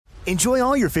Enjoy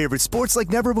all your favorite sports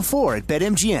like never before at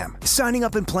BetMGM. Signing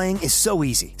up and playing is so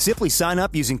easy. Simply sign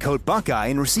up using code Buckeye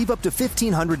and receive up to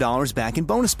 $1,500 back in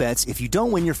bonus bets if you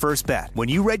don't win your first bet. When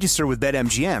you register with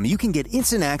BetMGM, you can get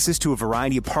instant access to a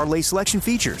variety of parlay selection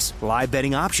features, live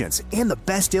betting options, and the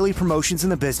best daily promotions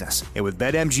in the business. And with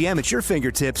BetMGM at your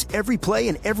fingertips, every play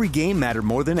and every game matter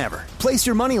more than ever. Place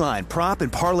your moneyline, prop,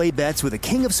 and parlay bets with the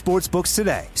king of sportsbooks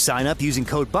today. Sign up using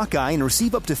code Buckeye and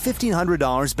receive up to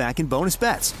 $1,500 back in bonus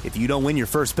bets if you don't win your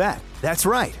first bet. That's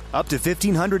right, up to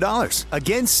 $1,500.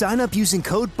 Again, sign up using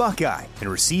code Buckeye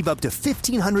and receive up to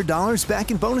 $1,500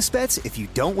 back in bonus bets if you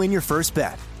don't win your first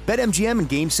bet. BetMGM and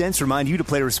GameSense remind you to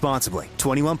play responsibly.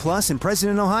 21 plus and present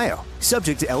in Ohio.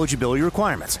 Subject to eligibility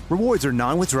requirements. Rewards are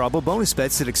non-withdrawable bonus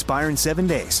bets that expire in 7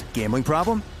 days. Gambling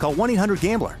problem? Call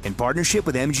 1-800-GAMBLER in partnership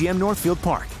with MGM Northfield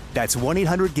Park. That's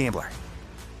 1-800-GAMBLER.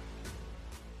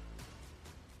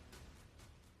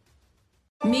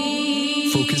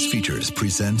 Focus Features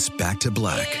presents Back to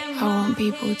Black. I want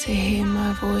people to hear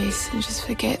my voice and just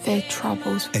forget their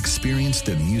troubles. Experience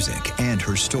the music and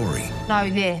her story. Know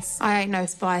this, I ain't no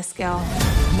Spice Girl.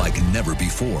 Like never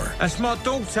before. That's my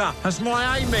daughter. That's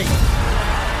my Amy.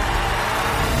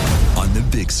 On the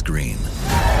big screen.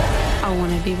 I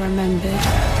want to be remembered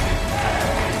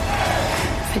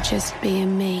for just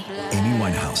being me. Amy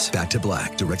Winehouse, Back to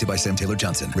Black, directed by Sam Taylor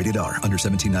Johnson. Rated R, under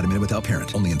 17, not a minute without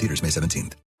parent. Only in theaters May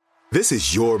 17th. This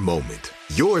is your moment,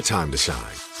 your time to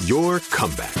shine, your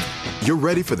comeback. You're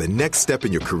ready for the next step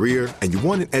in your career, and you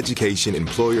want an education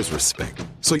employers respect.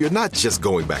 So you're not just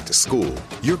going back to school,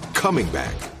 you're coming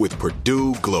back with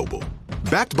Purdue Global.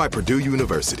 Backed by Purdue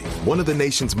University, one of the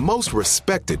nation's most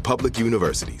respected public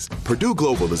universities, Purdue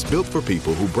Global is built for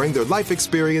people who bring their life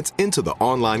experience into the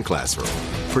online classroom.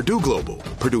 Purdue Global,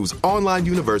 Purdue's online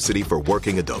university for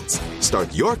working adults.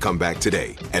 Start your comeback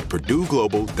today at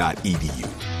purdueglobal.edu.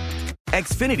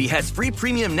 Xfinity has free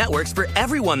premium networks for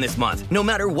everyone this month, no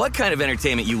matter what kind of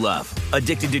entertainment you love.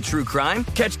 Addicted to true crime?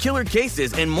 Catch killer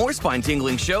cases and more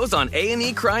spine-tingling shows on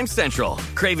A&E Crime Central.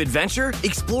 Crave adventure?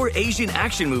 Explore Asian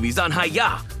action movies on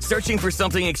Hi-YAH. Searching for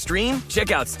something extreme?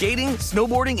 Check out skating,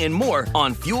 snowboarding, and more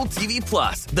on Fuel TV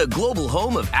Plus, the global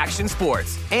home of action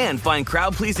sports. And find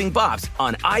crowd-pleasing bops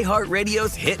on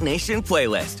iHeartRadio's Hit Nation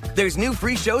playlist. There's new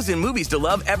free shows and movies to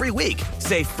love every week.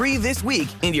 Say free this week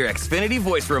in your Xfinity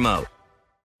voice remote.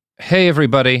 Hey,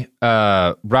 everybody.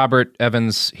 Robert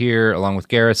Evans here, along with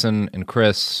Garrison and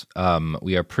Chris.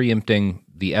 We are preempting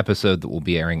the episode that will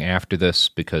be airing after this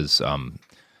because of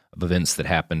events that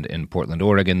happened in Portland,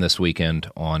 Oregon this weekend.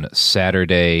 On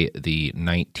Saturday, the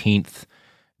 19th,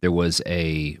 there was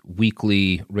a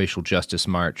weekly racial justice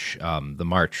march. The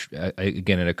march,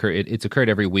 again, it's occurred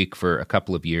every week for a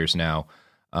couple of years now.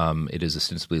 It is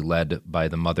ostensibly led by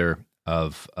the mother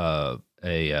of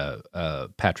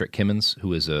Patrick Kimmons,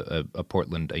 who is a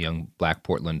young black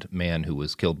Portland man who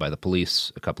was killed by the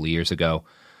police a couple of years ago.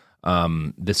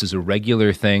 This is a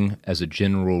regular thing as a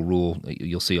general rule.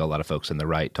 You'll see a lot of folks on the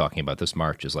right talking about this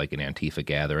march as like an Antifa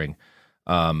gathering.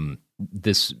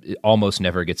 This almost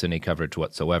never gets any coverage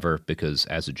whatsoever because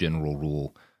as a general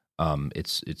rule,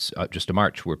 it's just a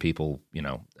march where people,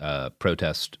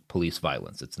 protest police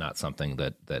violence. It's not something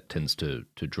that tends to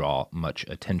draw much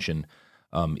attention.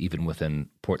 Even within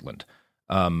Portland.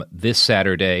 This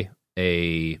Saturday,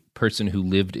 a person who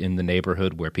lived in the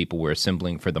neighborhood where people were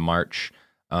assembling for the march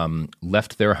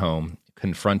left their home,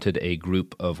 confronted a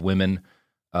group of women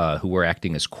who were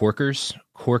acting as corkers.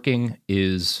 Corking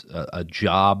is a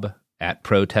job at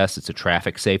protests. It's a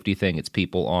traffic safety thing. It's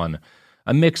people on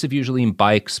a mix of usually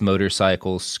bikes,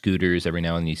 motorcycles, scooters. Every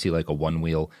now and then you see like a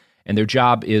one-wheel. And their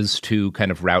job is to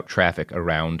kind of route traffic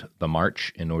around the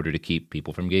march in order to keep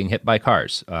people from getting hit by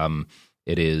cars.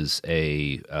 It is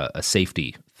a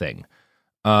safety thing.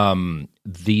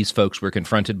 These folks were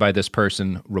confronted by this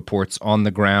person. Reports on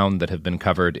the ground that have been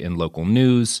covered in local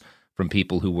news from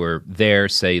people who were there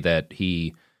say that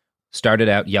he started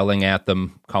out yelling at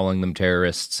them, calling them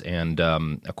terrorists, and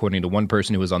according to one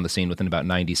person who was on the scene within about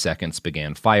 90 seconds,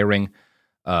 began firing.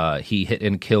 He hit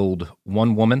and killed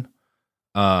one woman.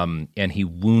 And he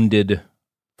wounded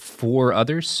 4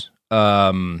 others,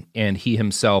 and he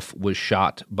himself was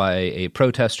shot by a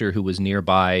protester who was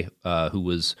nearby, who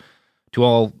was,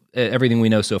 to everything we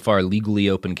know so far, legally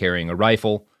open carrying a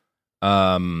rifle.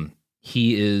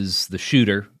 He is the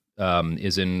shooter,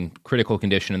 is in critical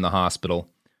condition in the hospital.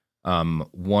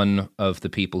 One of the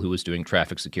people who was doing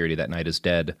traffic security that night is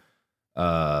dead.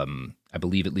 I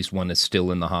believe at least one is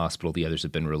still in the hospital. The others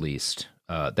have been released.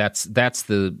 That's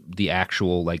the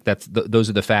actual, those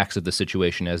are the facts of the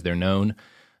situation as they're known.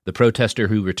 The protester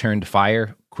who returned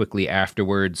fire quickly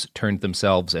afterwards turned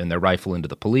themselves and their rifle into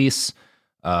the police.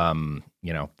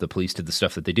 The police did the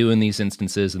stuff that they do in these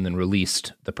instances and then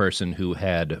released the person who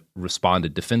had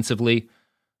responded defensively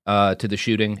to the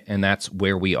shooting, and that's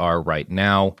where we are right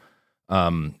now.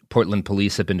 Portland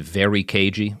police have been very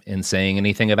cagey in saying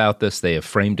anything about this. They have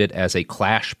framed it as a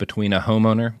clash between a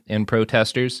homeowner and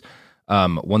protesters.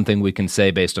 One thing we can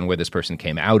say based on where this person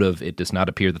came out of, it does not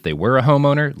appear that they were a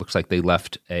homeowner. It looks like they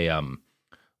left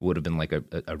would have been like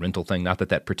a rental thing. Not that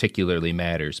that particularly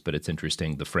matters, but it's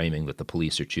interesting the framing that the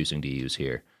police are choosing to use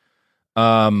here.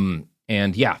 And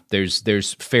yeah,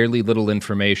 there's fairly little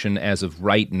information as of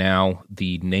right now.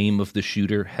 The name of the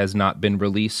shooter has not been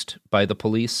released by the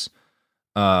police.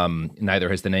 Neither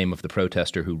has the name of the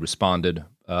protester who responded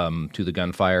to the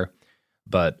gunfire.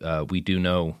 But we do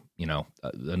know,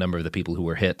 a number of the people who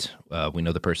were hit. We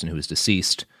know the person who is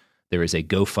deceased. There is a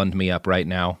GoFundMe up right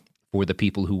now for the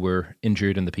people who were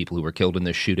injured and the people who were killed in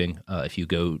this shooting. If you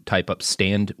go type up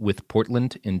Stand With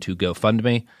Portland into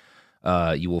GoFundMe,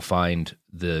 you will find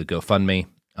the GoFundMe.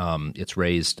 It's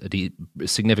raised a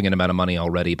significant amount of money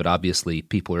already, but obviously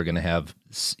people are going to have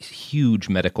huge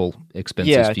medical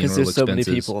expenses, funeral expenses. There's so many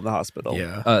people in the hospital.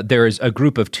 Yeah. There is a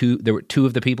group of two. There were two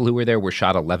of the people who were there were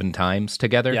shot 11 times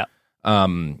together. Yeah.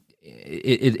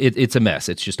 It's a mess.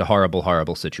 It's just a horrible,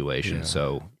 horrible situation. Yeah.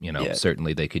 So,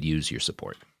 certainly they could use your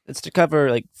support. It's to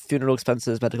cover like funeral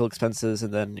expenses, medical expenses,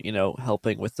 and then,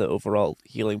 helping with the overall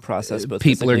healing process. Both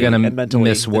people are going to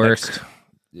miss work.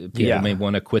 People may Yeah.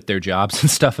 want to quit their jobs and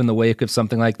stuff in the wake of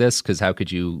something like this, because how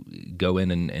could you go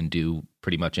in and do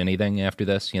pretty much anything after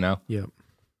this, Yeah.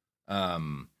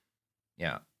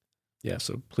 Yeah. Yeah,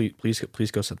 so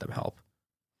please go send them help.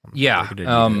 Yeah.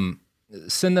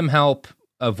 Send them help.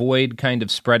 Avoid kind of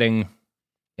spreading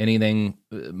anything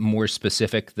more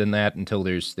specific than that until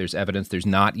there's evidence. There's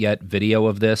not yet video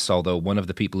of this, although one of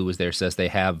the people who was there says they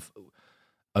have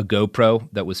a GoPro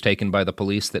that was taken by the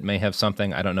police that may have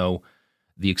something. I don't know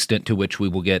the extent to which we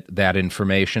will get that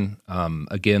information.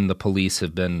 Again, the police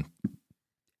have been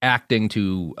acting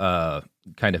to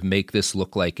kind of make this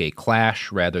look like a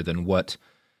clash rather than what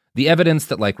the evidence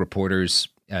that like reporters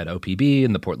at OPB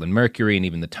and the Portland Mercury and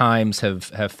even the Times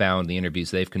have found, the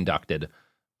interviews they've conducted.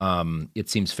 It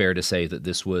seems fair to say that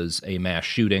this was a mass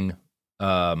shooting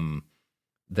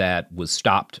that was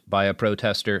stopped by a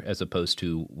protester as opposed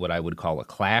to what I would call a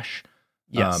clash.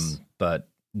 Yes. But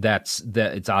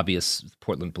it's obvious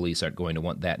Portland police aren't going to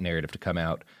want that narrative to come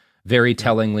out. Very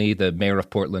tellingly, the mayor of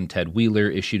Portland, Ted Wheeler,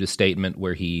 issued a statement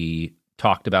where he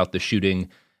talked about the shooting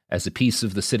as a piece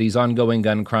of the city's ongoing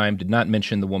gun crime, did not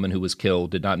mention the woman who was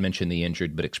killed, did not mention the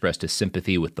injured, but expressed his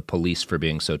sympathy with the police for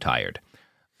being so tired.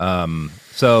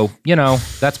 So,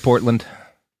 that's Portland.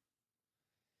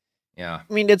 Yeah.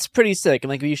 I mean, it's pretty sick. And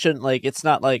like, you shouldn't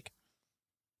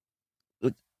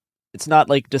it's not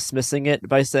like dismissing it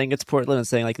by saying it's Portland and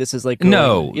saying like, this is like,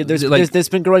 there's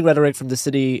been growing rhetoric from the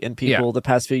city and people the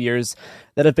past few years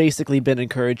that have basically been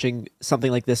encouraging something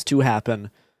like this to happen.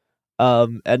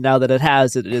 And now that it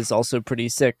has, it is also pretty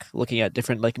sick looking at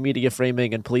different like media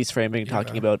framing and police framing,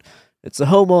 talking about it's a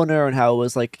homeowner and how it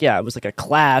was like, it was like a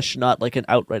clash, not like an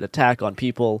outright attack on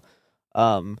people.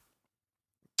 So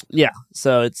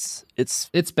it's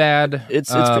bad.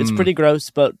 It's pretty gross,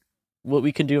 but what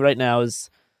we can do right now is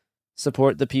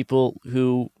support the people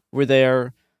who were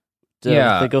there. The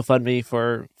GoFundMe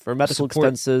for medical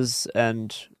expenses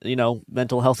and,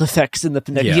 mental health effects in the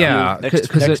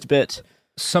next bit.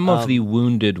 Some of the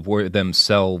wounded were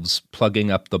themselves plugging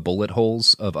up the bullet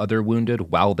holes of other wounded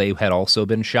while they had also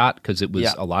been shot, because it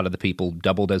was a lot of the people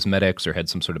doubled as medics or had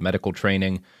some sort of medical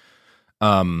training.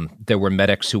 There were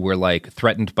medics who were like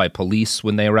threatened by police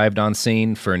when they arrived on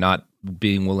scene for not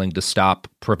being willing to stop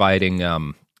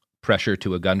providing pressure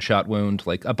to a gunshot wound.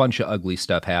 Like a bunch of ugly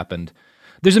stuff happened.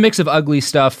 There's a mix of ugly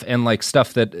stuff and like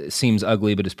stuff that seems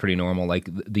ugly but is pretty normal. Like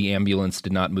the ambulance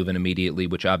did not move in immediately,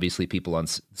 which obviously people on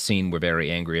scene were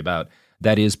very angry about.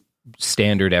 That is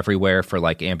standard everywhere for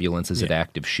like ambulances at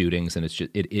active shootings, and it's just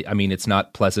it's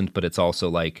not pleasant, but it's also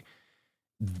like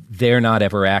they're not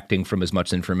ever acting from as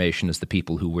much information as the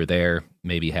people who were there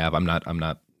maybe have. I'm not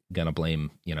gonna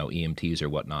blame EMTs or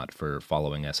whatnot for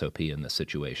following SOP in this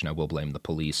situation. I will blame the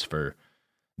police for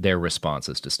their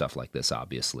responses to stuff like this,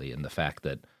 obviously, and the fact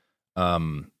that,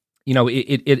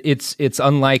 it's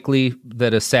unlikely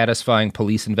that a satisfying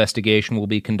police investigation will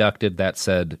be conducted. That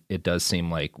said, it does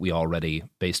seem like we already,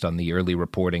 based on the early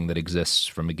reporting that exists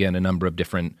from, again, a number of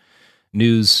different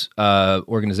news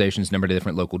organizations, a number of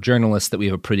different local journalists, that we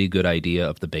have a pretty good idea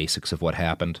of the basics of what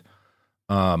happened.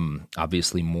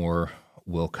 Obviously, more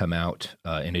will come out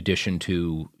in addition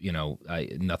to,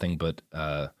 nothing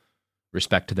but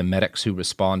respect to the medics who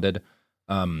responded.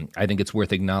 I think it's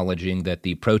worth acknowledging that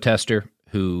the protester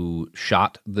who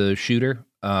shot the shooter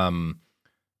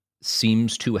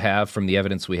seems to have, from the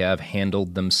evidence we have,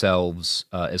 handled themselves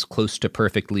as close to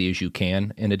perfectly as you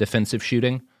can in a defensive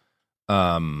shooting.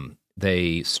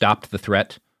 They stopped the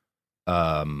threat.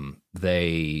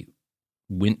 They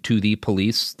went to the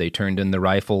police. They turned in the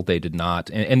rifle. They did not.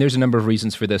 And there's a number of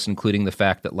reasons for this, including the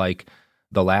fact that, like,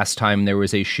 the last time there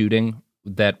was a shooting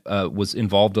that was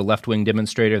involved a left-wing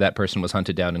demonstrator, that person was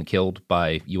hunted down and killed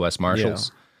by U.S.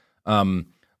 Marshals. Yeah.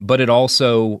 But it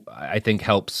also, I think,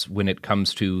 helps when it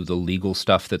comes to the legal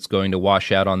stuff that's going to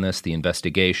wash out on this, the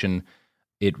investigation.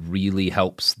 It really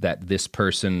helps that this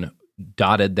person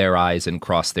dotted their I's and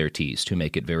crossed their T's to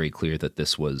make it very clear that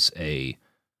this was a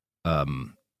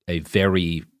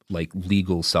very, like,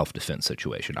 legal self-defense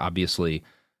situation. Obviously,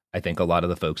 I think a lot of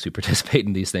the folks who participate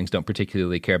in these things don't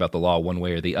particularly care about the law one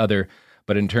way or the other.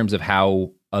 But in terms of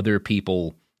how other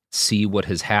people see what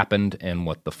has happened and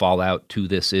what the fallout to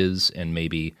this is, and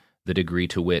maybe the degree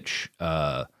to which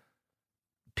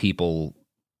people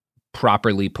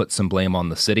properly put some blame on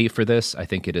the city for this, I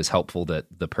think it is helpful that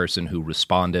the person who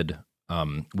responded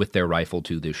with their rifle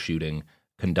to this shooting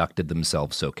conducted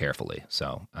themselves so carefully.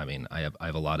 So, I mean, I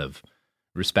have a lot of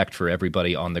respect for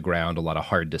everybody on the ground. A lot of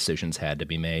hard decisions had to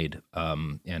be made,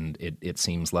 and it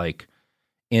seems like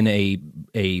in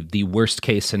the worst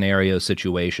case scenario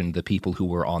situation, the people who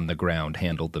were on the ground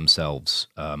handled themselves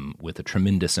with a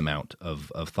tremendous amount of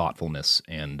thoughtfulness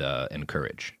and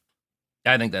courage.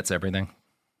 I think that's everything.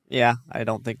 Yeah, I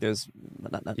don't think there's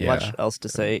not much else to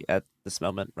say at this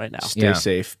moment right now. Stay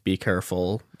safe, be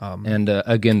careful. And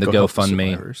again, the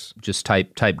GoFundMe, just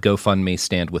type GoFundMe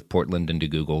Stand with Portland into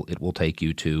Google. It will take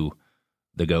you to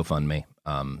the GoFundMe,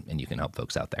 and you can help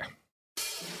folks out there.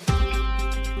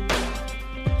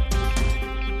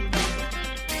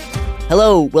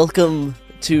 Hello, welcome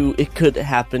to It Could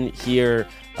Happen Here.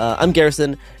 I'm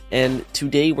Garrison, and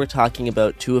today we're talking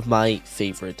about two of my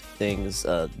favorite things,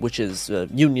 which is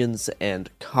unions and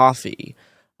coffee.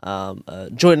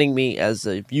 Joining me as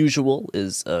usual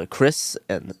is Chris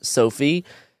and Sophie.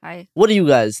 Hi. What do you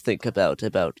guys think about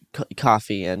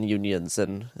coffee and unions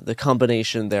and the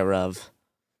combination thereof?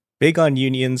 Big on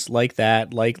unions like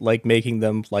that, like making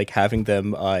them, like having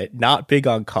them. Not big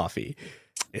on coffee.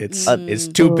 It's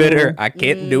too bitter. I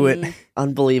can't do it.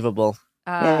 Unbelievable.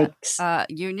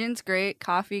 Unions great,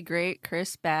 coffee great,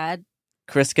 Chris bad.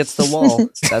 Chris gets the wall.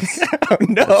 That's oh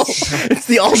no! It's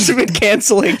the ultimate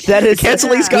canceling. That is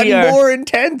canceling's gotten more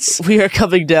intense. We are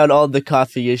coming down on the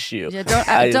coffee issue. Yeah,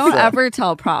 don't ever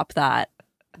tell Prop that.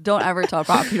 Don't ever tell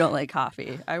Prop you don't like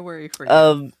coffee. I worry for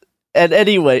you. And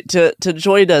anyway, to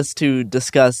join us to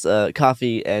discuss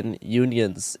coffee and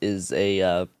unions is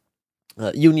a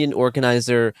union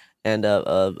organizer and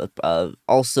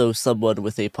also someone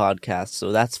with a podcast,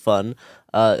 so that's fun.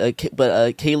 But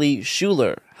Kaylee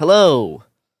Schuler, hello.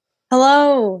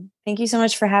 Hello. Thank you so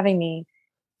much for having me.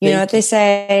 You know what they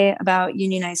say about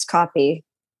unionized coffee?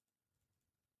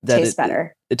 Tastes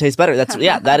better. It tastes better. That's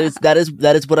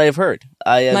that is what I've heard.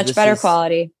 Much better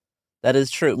quality. That is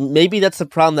true. Maybe that's the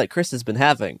problem that Chris has been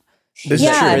having. This is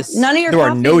true. None of your there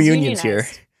are no unions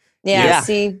unionized here. Yeah.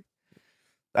 See.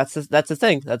 That's the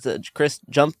thing. Chris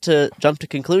jumped to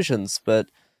conclusions, but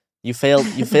you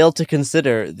failed to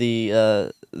consider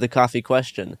the coffee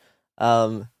question.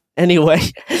 Anyway,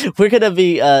 we're gonna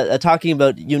be talking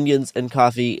about unions and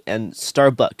coffee and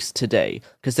Starbucks today,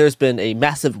 because there's been a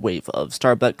massive wave of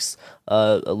Starbucks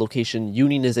location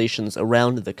unionizations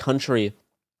around the country,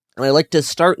 and I'd like to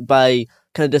start by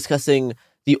kind of discussing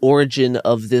the origin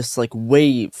of this like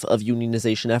wave of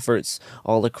unionization efforts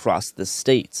all across the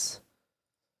states.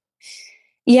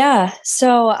 Yeah.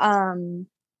 So,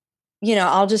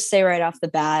 I'll just say right off the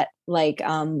bat, like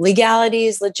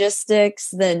legalities, logistics,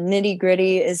 the nitty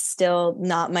gritty is still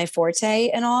not my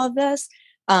forte in all of this.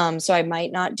 So I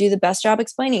might not do the best job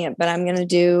explaining it, but I'm going to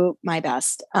do my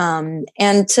best. And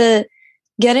to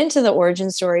get into the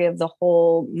origin story of the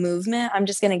whole movement, I'm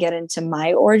just going to get into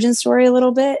my origin story a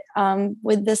little bit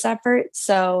with this effort.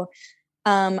 So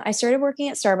I started working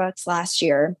at Starbucks last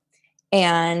year,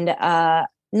 and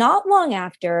not long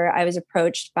after, I was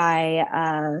approached by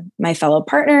my fellow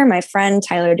partner, my friend,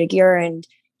 Tyler DeGear, and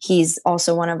he's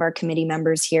also one of our committee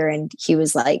members here. And he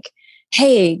was like,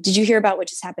 hey, did you hear about what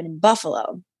just happened in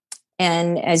Buffalo?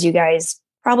 And as you guys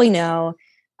probably know,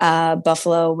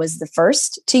 Buffalo was the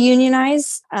first to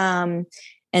unionize. And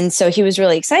so he was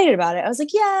really excited about it. I was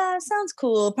like, yeah, sounds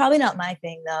cool. Probably not my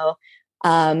thing, though.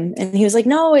 And he was like,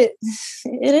 no, it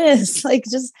is. Like,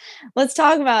 just let's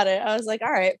talk about it. I was like,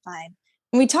 all right, fine.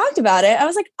 we talked about it, I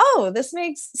was like, oh, this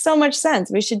makes so much sense.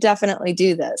 We should definitely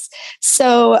do this.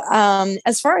 So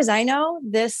as far as I know,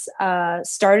 this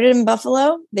started in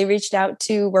Buffalo. They reached out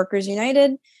to Workers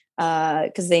United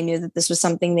because they knew that this was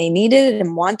something they needed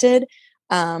and wanted.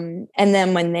 And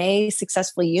then when they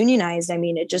successfully unionized, I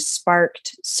mean, it just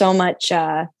sparked so much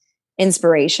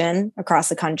inspiration across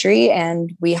the country,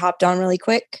 and we hopped on really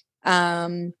quick.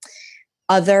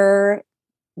 Other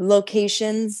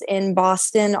locations in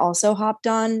Boston also hopped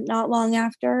on not long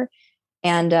after.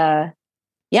 And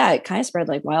it kind of spread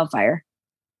like wildfire.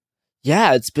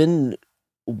 Yeah, it's been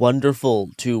wonderful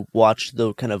to watch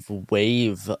the kind of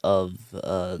wave of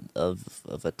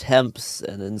attempts,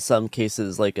 and in some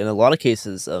cases, like in a lot of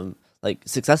cases, like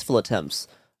successful attempts,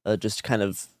 just kind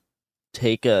of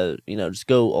take just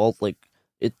go all like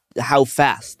it. How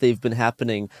fast they've been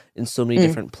happening in so many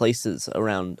different places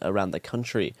around the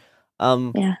country.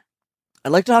 I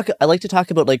like to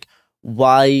talk about like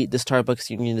why the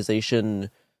Starbucks unionization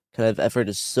kind of effort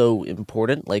is so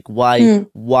important. Like why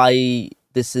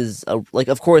this is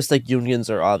of course, like unions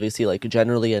are obviously like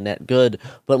generally a net good,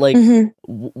 but like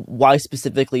why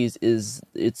specifically is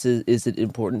it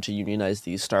important to unionize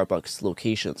these Starbucks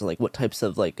locations? And like what types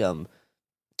of like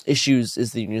issues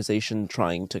is the unionization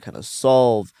trying to kind of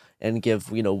solve and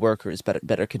give workers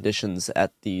better conditions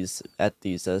at these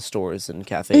stores and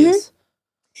cafes?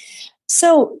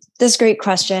 So this is a great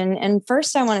question. And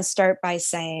first I want to start by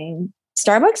saying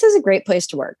Starbucks is a great place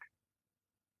to work.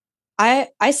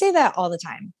 I say that all the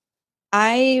time.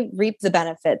 I reap the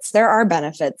benefits. There are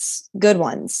benefits, good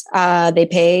ones. They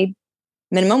pay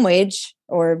minimum wage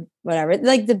or whatever.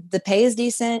 Like the pay is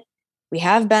decent. We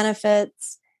have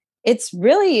benefits. It's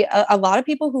really a lot of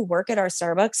people who work at our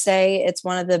Starbucks say it's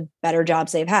one of the better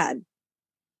jobs they've had.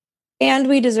 And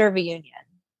we deserve a union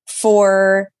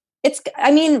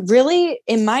really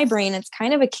in my brain, it's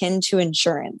kind of akin to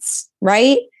insurance,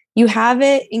 right? You have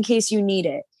it in case you need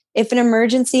it. If an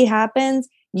emergency happens,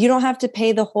 you don't have to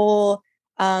pay the whole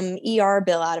ER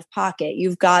bill out of pocket.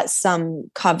 You've got some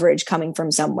coverage coming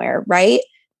from somewhere, right?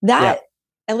 That,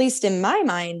 at least in my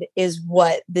mind, is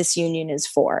what this union is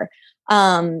for.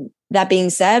 That being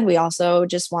said, we also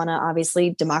just want to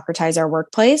obviously democratize our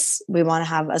workplace. We want to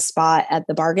have a spot at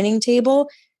the bargaining table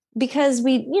because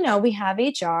we have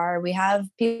HR, we have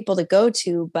people to go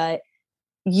to, but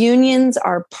unions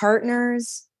are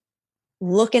partners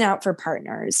looking out for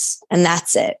partners, and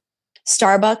that's it.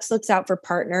 Starbucks looks out for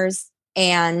partners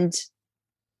and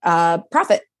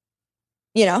profit.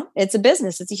 It's a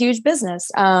business. It's a huge business.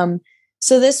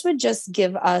 So this would just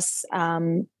give us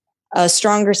a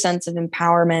stronger sense of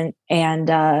empowerment. And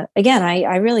again,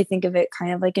 I really think of it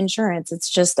kind of like insurance. It's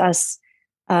just us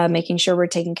making sure we're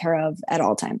taken care of at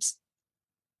all times.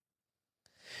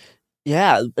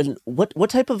 Yeah. And what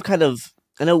type of kind of,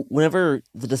 I know whenever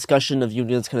the discussion of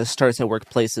unions kind of starts at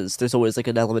workplaces, there's always like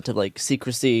an element of like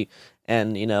secrecy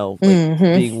and,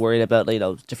 being worried about,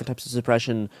 different types of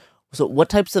suppression. So what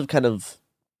types of kind of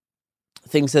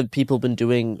things have people been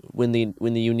doing when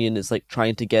the union is like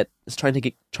trying to get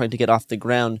off the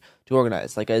ground to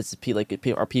organize? Like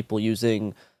are people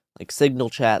using like Signal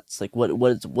chats? Like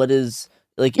what is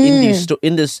like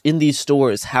in these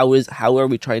stores? How are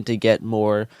we trying to get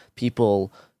more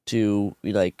people to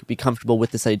be comfortable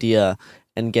with this idea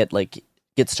and get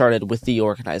started with the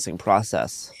organizing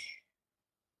process?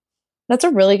 That's a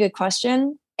really good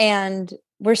question, and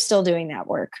we're still doing that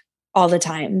work all the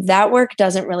time. That work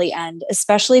doesn't really end,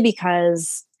 especially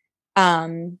because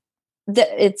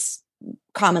it's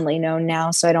commonly known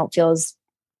now, so I don't feel as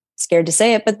scared to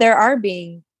say it, but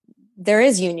there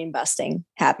is union busting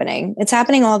happening. It's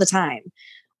happening all the time.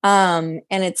 And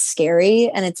it's scary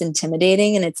and it's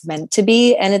intimidating and it's meant to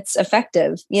be and it's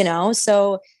effective,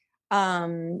 So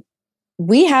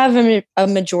we have a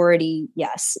majority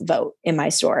yes vote in my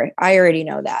store. I already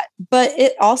know that. But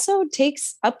it also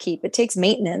takes upkeep. It takes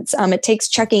maintenance. It takes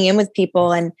checking in with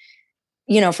people and,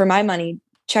 for my money,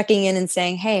 checking in and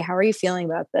saying, hey, how are you feeling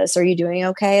about this? Are you doing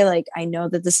okay? Like, I know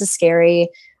that this is scary.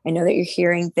 I know that you're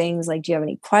hearing things like, do you have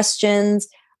any questions?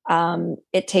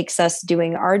 It takes us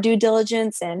doing our due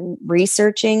diligence and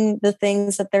researching the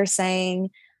things that they're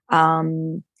saying.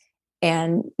 And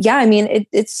yeah, I mean,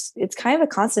 it's kind of a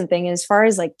constant thing. As far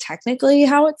as like technically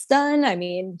how it's done, I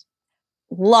mean,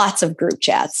 lots of group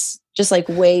chats, just like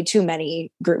way too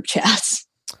many group chats.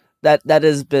 That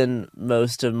has been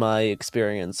most of my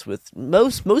experience with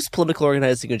most political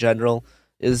organizing in general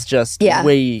is just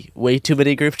way too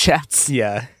many group chats.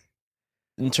 Yeah.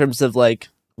 In terms of like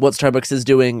what Starbucks is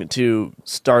doing to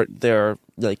start their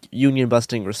like union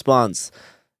busting response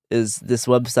is this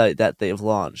website that they've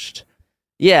launched.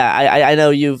 Yeah, I know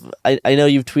you've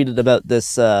tweeted about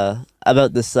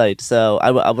this site, so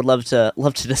I would love to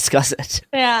discuss it.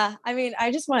 Yeah, I mean,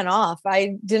 I just went off.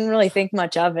 I didn't really think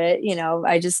much of it. You know,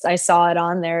 I saw it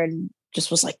on there and just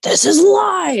was like, this is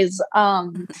lies.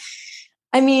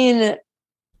 I mean,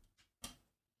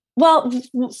 well,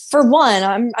 for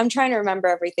one, I'm trying to remember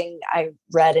everything I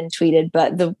read and tweeted,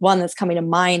 but the one that's coming to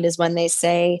mind is when they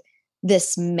say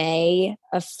this may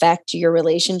affect your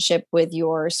relationship with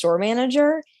your store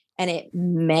manager and it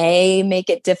may make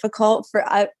it difficult for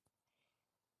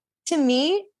to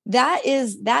me,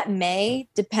 that may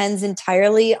depends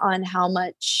entirely on how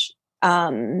much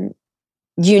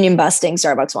union busting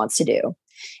Starbucks wants to do.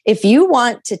 If you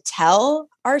want to tell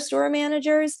our store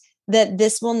managers that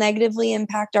this will negatively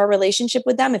impact our relationship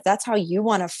with them, if that's how you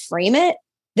want to frame it,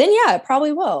 then yeah, it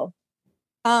probably will.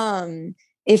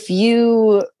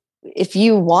 If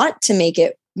you want to make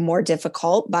it more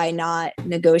difficult by not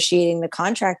negotiating the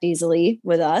contract easily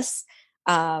with us,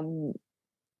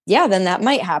 yeah, then that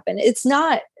might happen. That's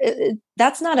not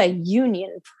a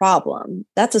union problem.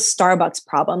 That's a Starbucks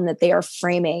problem that they are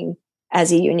framing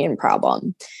as a union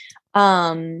problem.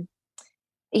 Yeah,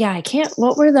 I can't.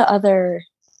 What were the other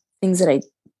things that I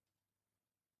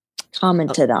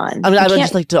commented on? I mean, I would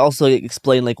just like to also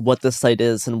explain like what the site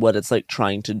is and what it's like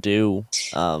trying to do.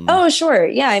 Oh, sure.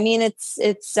 Yeah, I mean, it's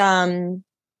it's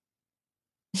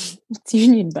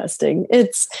union busting.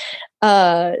 It's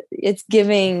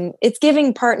giving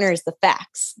partners the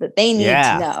facts that they need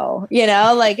to know. You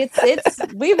know, like it's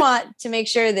we want to make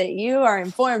sure that you are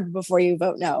informed before you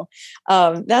vote no.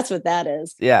 That's what that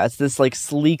is. Yeah, it's this like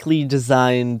sleekly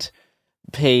designed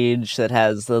page that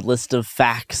has a list of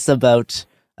facts about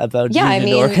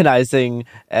union organizing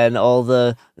and all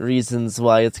the reasons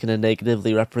why it's going to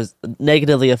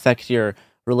negatively affect your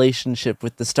relationship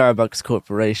with the Starbucks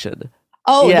Corporation.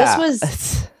 Oh, yeah. This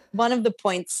was one of the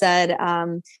points said,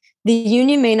 the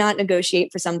union may not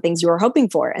negotiate for some things you are hoping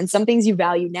for, and some things you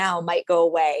value now might go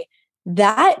away.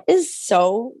 That is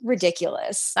so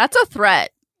ridiculous. That's a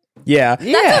threat. Yeah.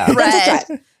 That's a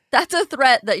threat. That's a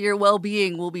threat that your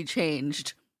well-being will be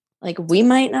changed. Like, we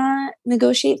might not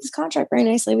negotiate this contract very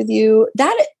nicely with you.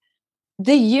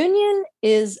 The union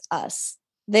is us.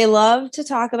 They love to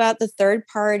talk about the third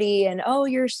party and, oh,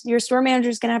 your store manager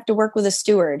is going to have to work with a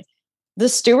steward. The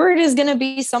steward is going to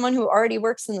be someone who already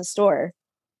works in the store.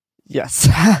 Yes.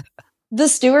 The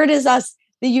steward is us.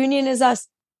 The union is us.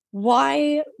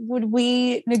 Why would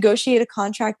we negotiate a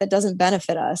contract that doesn't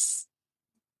benefit us?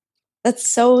 That's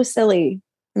so silly.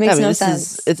 It makes no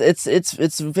sense.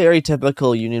 It's very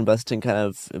typical union busting kind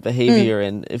of behavior,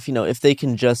 and if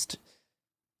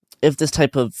this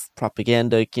type of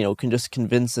propaganda, can just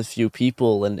convince a few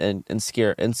people and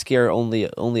scare only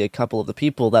a couple of the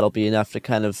people, that'll be enough to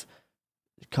kind of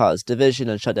cause division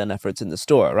and shut down efforts in the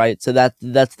store, right? So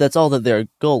that's all that their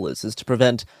goal is to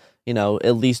prevent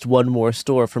at least one more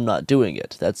store from not doing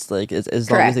it. That's like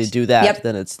as long as they do that,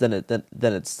 then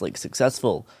it's like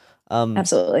successful.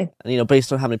 Absolutely. And,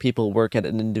 based on how many people work at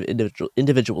an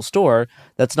individual store,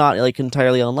 that's not like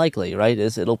entirely unlikely, right?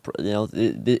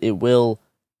 It will,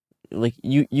 like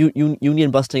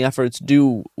union busting efforts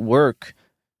do work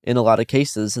in a lot of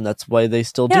cases, and that's why they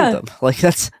still do them. Like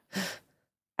that's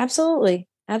absolutely,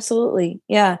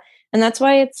 yeah. And that's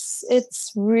why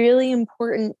it's really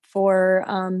important for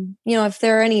if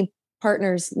there are any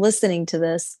partners listening to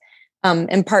this.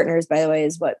 And partners, by the way,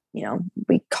 is what,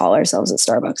 we call ourselves at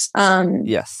Starbucks.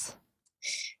 Yes.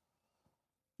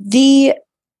 The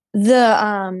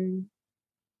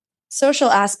social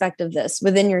aspect of this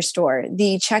within your store,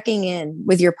 the checking in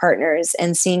with your partners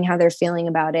and seeing how they're feeling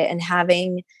about it, and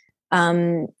having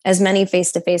as many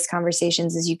face-to-face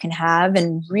conversations as you can have,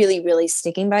 and really, really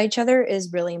sticking by each other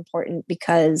is really important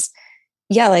because,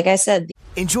 like I said,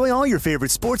 enjoy all your favorite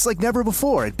sports like never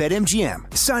before at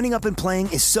BetMGM. Signing up and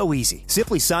playing is so easy.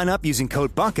 Simply sign up using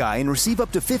code Buckeye and receive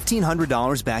up to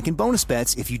 $1,500 back in bonus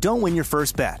bets if you don't win your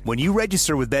first bet. When you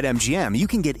register with BetMGM, you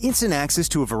can get instant access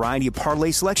to a variety of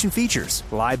parlay selection features,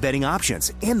 live betting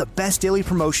options, and the best daily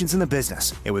promotions in the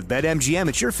business. And with BetMGM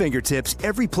at your fingertips,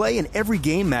 every play and every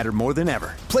game matter more than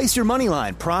ever. Place your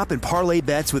moneyline, prop, and parlay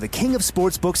bets with the king of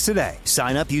sportsbooks today.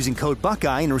 Sign up using code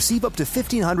Buckeye and receive up to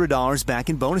 $1,500 back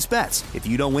in bonus bets if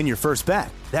you don't win your first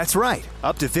bet. That's right,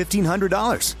 up to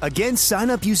 $1,500. Again, sign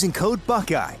up using code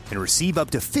Buckeye and receive up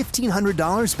to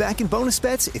 $1,500 back in bonus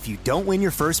bets if you don't win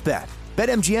your first bet.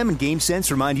 BetMGM and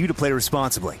GameSense remind you to play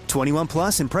responsibly. 21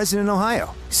 plus and present in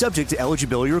Ohio. Subject to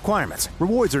eligibility requirements.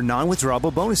 Rewards are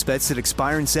non-withdrawable bonus bets that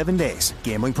expire in 7 days.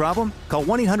 Gambling problem? Call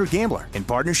 1-800-GAMBLER in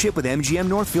partnership with MGM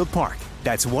Northfield Park.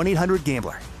 That's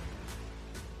 1-800-GAMBLER.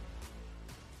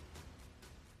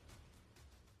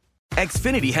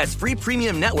 Xfinity has free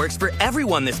premium networks for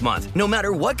everyone this month, no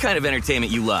matter what kind of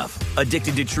entertainment you love.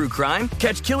 Addicted to true crime?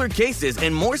 Catch killer cases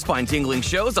and more spine-tingling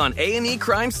shows on A&E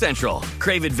Crime Central.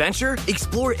 Crave adventure?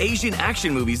 Explore Asian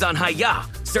action movies on Hi-YAH.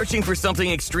 Searching for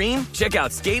something extreme? Check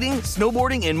out skating,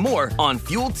 snowboarding, and more on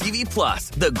Fuel TV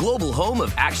Plus, the global home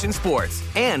of action sports.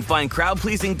 And find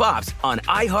crowd-pleasing bops on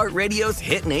iHeartRadio's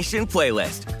Hit Nation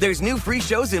playlist. There's new free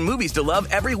shows and movies to love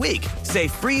every week. Say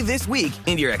free this week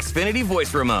in your Xfinity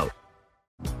voice remote.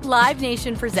 Live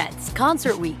Nation presents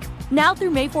Concert Week. Now through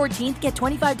May 14th, get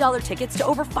 $25 tickets to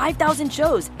over 5,000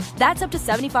 shows. That's up to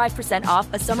 75% off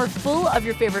a summer full of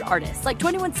your favorite artists like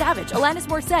 21 Savage, Alanis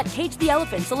Morissette, Cage the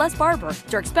Elephant, Celeste Barber,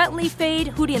 Dierks Bentley, Fade,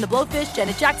 Hootie and the Blowfish,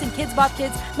 Janet Jackson, Kids Bop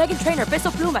Kids, Meghan Trainor, Peso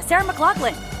Pluma, Sarah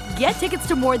McLachlan. Get tickets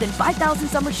to more than 5,000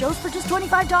 summer shows for just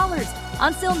 $25.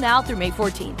 On sale now through May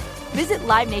 14th. Visit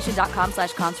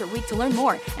LiveNation.com/Concert Week to learn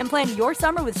more and plan your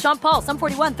summer with Sean Paul, Sum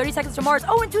 41, 30 Seconds to Mars,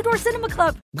 and Two Door Cinema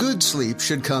Club. Good sleep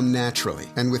should come naturally,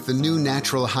 and with the new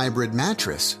Natural Hybrid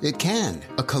mattress, it can.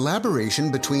 A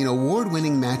collaboration between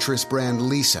award-winning mattress brand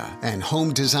Leesa and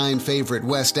home design favorite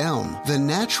West Elm, the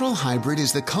Natural Hybrid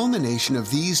is the culmination of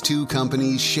these two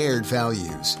companies' shared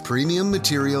values: premium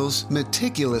materials,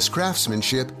 meticulous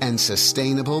craftsmanship, and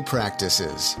sustainable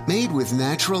practices. Made with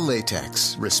natural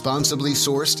latex, responsibly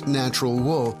sourced natural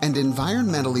wool, and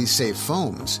environmentally safe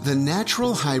foams, the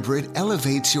Natural Hybrid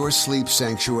elevates your sleep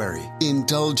sanctuary,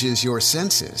 indulges your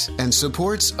senses, and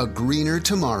supports a greener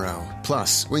tomorrow.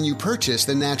 Plus, when you purchase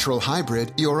the Natural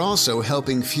Hybrid, you're also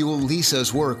helping fuel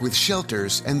Leesa's work with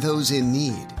shelters and those in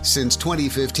need. Since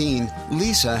 2015,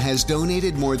 Leesa has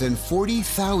donated more than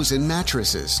 40,000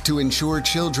 mattresses to ensure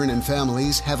children and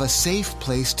families have a safe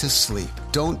place to sleep.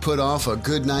 Don't put off a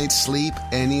good night's sleep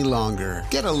any longer.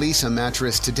 Get a Leesa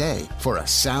mattress today for a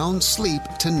sound sleep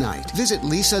tonight. Visit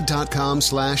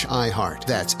leesa.com/iHeart.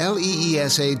 That's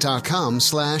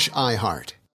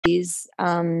LEESA.com/iHeart. These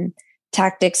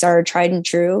tactics are tried and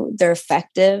true. They're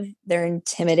effective. They're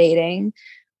intimidating.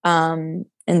 And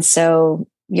so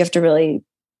you have to really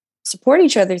support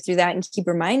each other through that and keep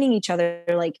reminding each other,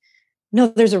 like, no,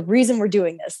 there's a reason we're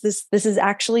doing this. This is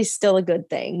actually still a good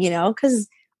thing, because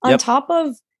on top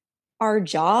of our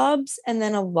jobs, and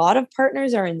then a lot of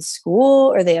partners are in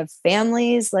school or they have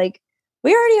families, like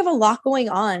we already have a lot going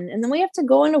on. And then we have to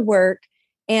go into work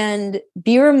and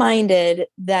be reminded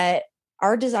that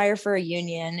our desire for a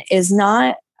union is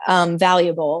not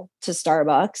valuable to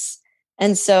Starbucks.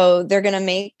 And so they're going to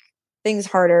make things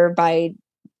harder by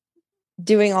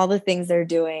doing all the things they're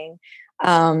doing.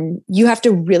 You have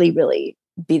to really, really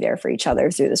be there for each other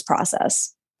through this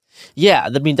process. Yeah.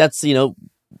 I mean, that's,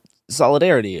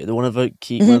 solidarity, one of the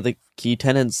key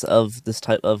tenets of this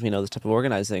type of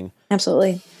organizing.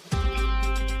 Absolutely.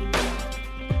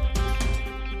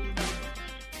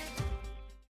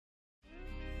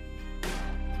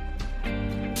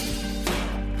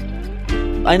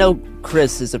 I know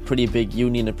Chris is a pretty big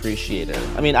union appreciator.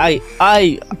 I mean, I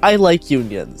like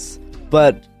unions,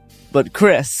 but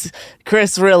Chris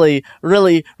really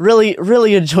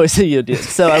enjoys the union.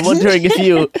 So I'm wondering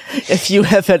if you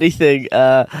have anything.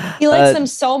 He likes them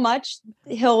so much.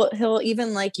 He'll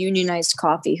even like unionized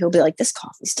coffee. He'll be like, "This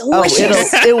coffee's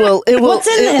delicious." It will. What's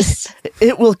in this?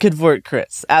 It will convert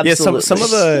Chris. Absolutely. Yeah.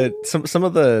 Some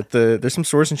of the there's some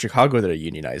stores in Chicago that are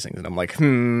unionizing, and I'm like,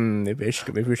 maybe we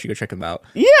should go check them out.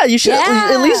 Yeah, you should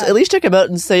at least check them out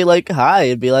and say like hi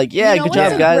and be like, yeah, good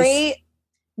job, guys.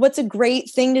 What's a great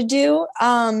thing to do?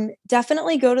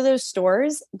 Definitely go to those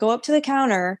stores, go up to the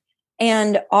counter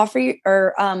and offer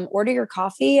order your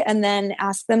coffee, and then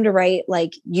ask them to write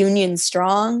like Union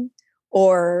Strong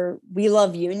or We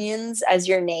Love Unions as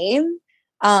your name.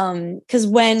 Because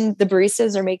when the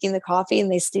baristas are making the coffee and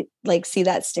they see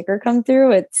that sticker come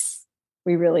through,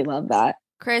 we really love that.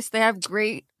 Chris, they have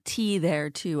great tea there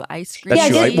too. Ice cream. That's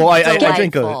true. I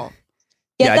drink a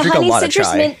Get the honey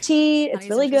citrus mint tea. It's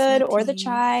really good. Or the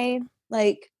chai.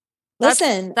 That's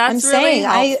I'm really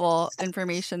helpful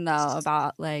information though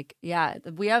about we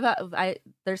have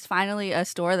there's finally a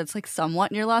store that's like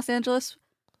somewhat near Los Angeles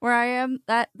where I am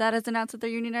that has announced that they're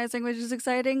unionizing, which is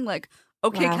exciting. Like,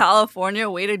 okay, wow. California,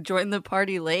 way to join the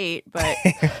party late, but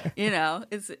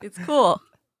it's cool.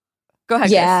 Go ahead.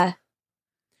 Yeah. Chris.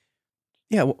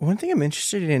 Yeah. One thing I'm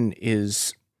interested in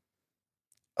is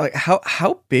like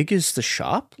how big is the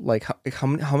shop? Like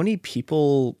how many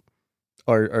people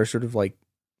are sort of like,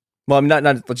 well, I'm not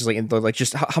just like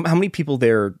just how many people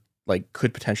there like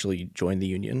could potentially join the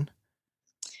union?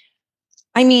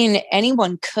 I mean,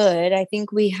 anyone could. I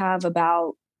think we have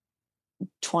about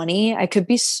 20. I could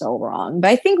be so wrong,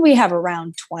 but I think we have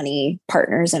around 20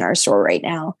 partners in our store right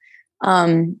now.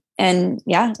 And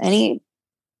yeah,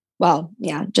 well,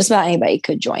 yeah, just about anybody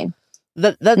could join.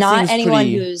 That not anyone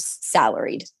who's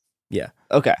salaried. Yeah.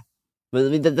 Okay. But I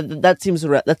mean, that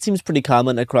seems pretty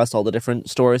common across all the different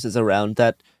stores. Is around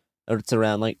that, or it's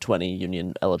around like 20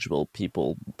 union eligible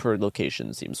people per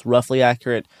location. Seems roughly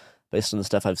accurate based on the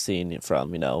stuff I've seen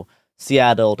from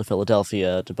Seattle to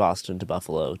Philadelphia to Boston to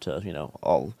Buffalo to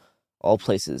all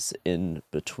places in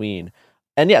between.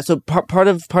 And yeah, so part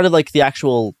of like the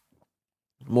actual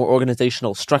more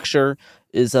organizational structure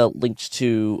is linked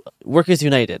to Workers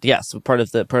United. Yes, part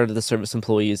of the Service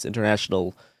Employees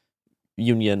International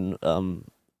Union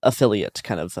affiliate,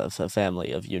 kind of a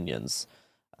family of unions,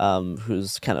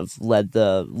 who's kind of led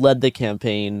the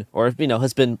campaign, or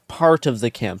has been part of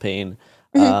the campaign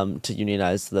to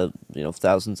unionize the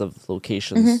thousands of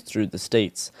locations through the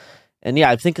states. And yeah,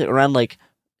 I think around like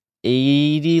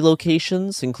 80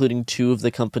 locations, including 2 of the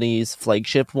company's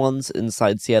flagship ones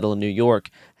inside Seattle and New York,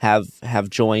 have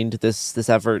joined this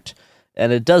effort.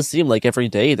 And it does seem like every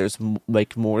day there's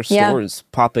like more stores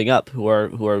popping up who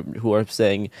are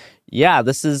saying, yeah,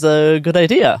 this is a good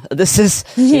idea. This is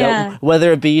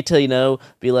whether it be to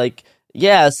be like,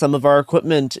 yeah, some of our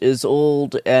equipment is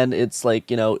old and it's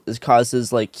like it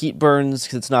causes like heat burns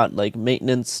because it's not like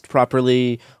maintained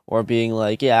properly, or being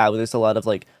like, yeah, there's a lot of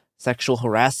like sexual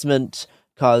harassment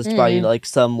caused by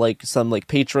some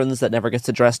patrons that never gets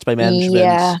addressed by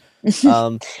management.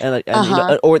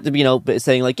 Or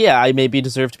saying like, yeah, I maybe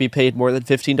deserve to be paid more than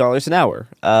 $15 an hour.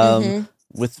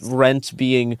 With rent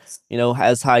being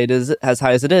as high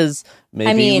as it is,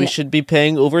 maybe we should be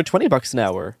paying over $20 an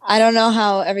hour. I don't know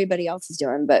how everybody else is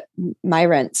doing, but my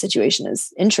rent situation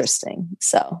is interesting.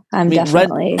 So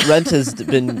definitely rent has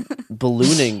been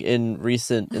ballooning in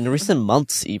recent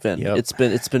months. Even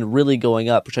it's been really going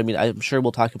up, which I'm sure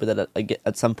we'll talk about that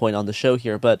at some point on the show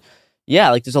here. But yeah,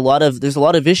 like there's a lot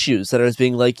of issues that are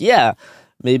being like, yeah,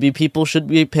 maybe people should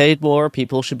be paid more.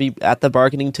 People should be at the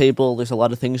bargaining table. There's a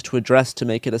lot of things to address to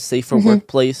make it a safer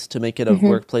workplace, to make it a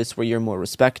workplace where you're more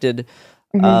respected.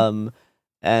 And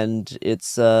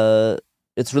it's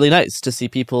really nice to see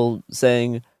people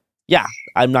saying, yeah,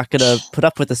 I'm not going to put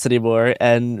up with this anymore,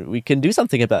 and we can do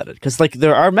something about it. Because like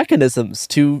there are mechanisms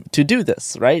to do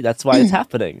this, right? That's why it's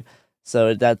happening.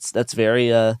 So that's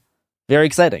very very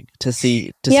exciting to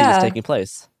see this taking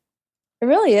place. It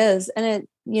really is, and it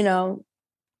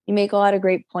you make a lot of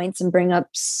great points and bring up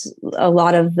a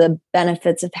lot of the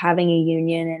benefits of having a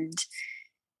union. And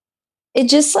it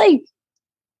just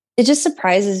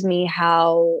surprises me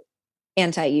how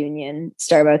anti-union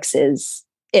Starbucks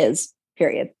is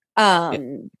period.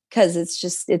 Cause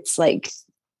it's like,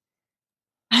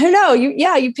 I don't know,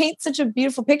 you paint such a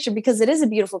beautiful picture, because it is a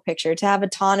beautiful picture to have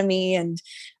autonomy and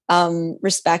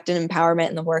respect and empowerment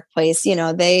in the workplace.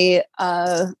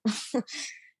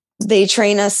 They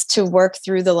train us to work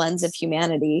through the lens of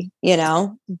humanity,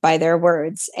 by their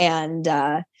words. And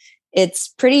it's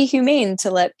pretty humane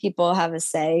to let people have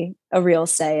a real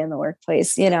say in the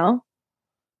workplace, Yeah,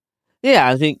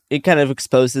 I think it kind of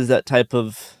exposes that type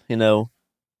of,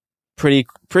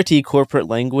 pretty corporate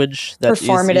language. That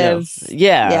performative.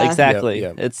 Yeah, exactly.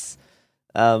 Yeah. It's,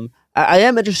 I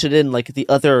am interested in like the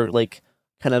other like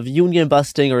kind of union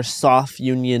busting or soft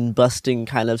union busting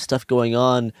kind of stuff going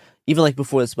on, even like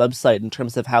before this website, in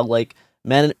terms of how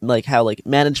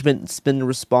management's been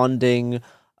responding,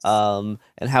 and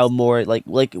how more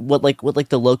what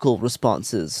the local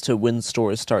responses to when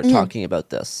stores start talking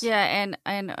about this. Yeah,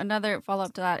 and another follow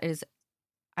up to that is,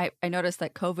 I noticed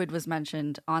that COVID was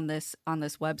mentioned on this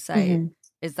website.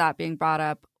 Is that being brought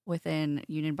up within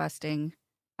union busting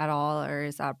at all, or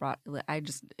is that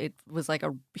it was like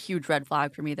a huge red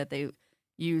flag for me that they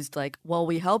used like, well,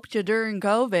 we helped you during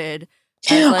COVID.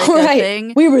 Like right.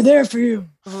 Thing, we were there for you.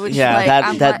 Which, yeah,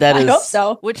 like, that is. I hope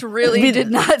so. Which really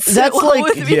did not sit that's well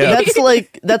like, with me.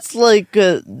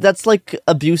 That's like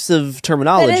abusive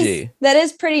terminology. That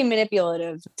is pretty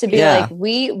manipulative to be like,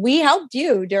 we helped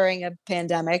you during a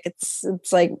pandemic. It's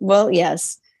like, well,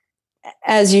 yes,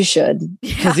 as you should.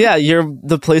 Because you're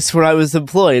the place where I was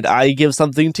employed. I give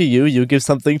something to you, you give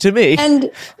something to me. And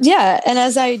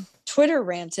as I Twitter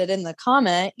ranted in the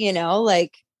comment,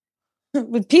 like,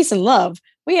 with peace and love,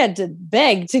 we had to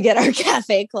beg to get our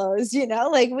cafe closed,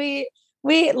 like we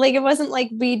like, it wasn't like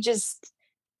we just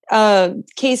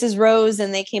cases rose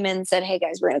and they came in and said, hey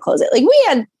guys, we're gonna close it. Like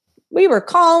we were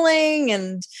calling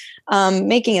and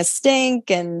making a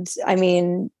stink, and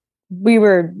we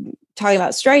were talking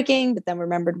about striking, but then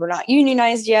remembered we're not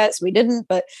unionized yet, so we didn't.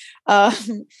 But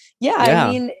it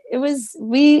was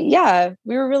we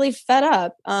were really fed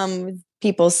up with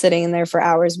people sitting in there for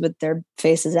hours with their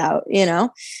faces out,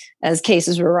 as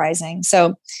cases were rising.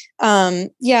 So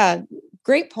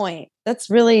great point. That's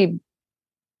really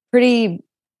pretty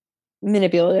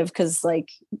manipulative because like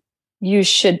you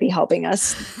should be helping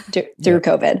us through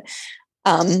COVID.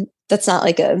 That's not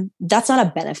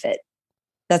a benefit.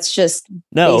 That's just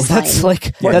no. That's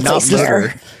like that's not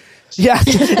murder. Yeah,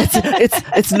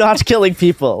 it's not killing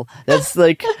people. That's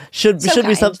like should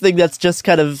be something that's just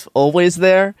kind of always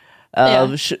there.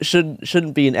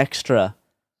 Shouldn't be an extra,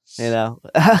 you know.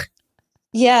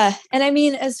 Yeah, and I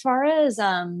mean, as far as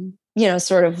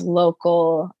sort of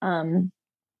local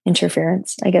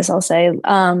interference, I guess I'll say,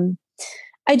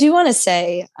 I do want to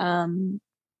say,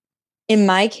 in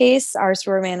my case, our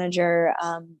store manager,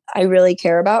 I really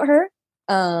care about her.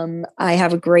 I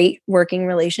have a great working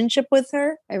relationship with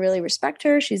her. I really respect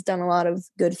her. She's done a lot of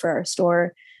good for our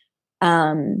store.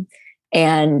 And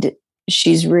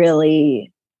she's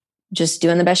really just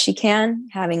doing the best she can,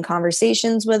 having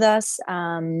conversations with us.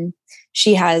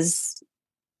 She has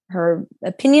her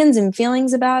opinions and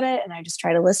feelings about it, and I just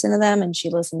try to listen to them, and she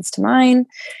listens to mine.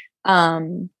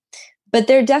 But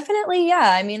they're definitely,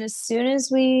 I mean, as soon as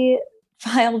we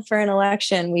filed for an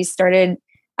election, as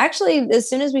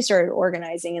soon as we started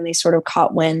organizing and they sort of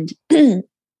caught wind,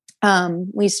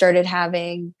 we started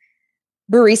having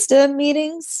barista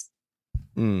meetings,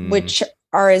 which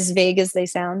are as vague as they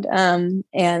sound.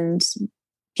 And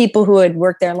people who had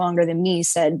worked there longer than me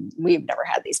said, we've never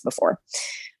had these before.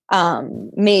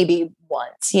 Maybe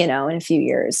once, in a few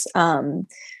years.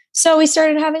 So we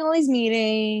started having all these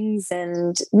meetings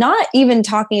and not even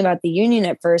talking about the union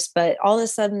at first, but all of a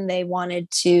sudden they wanted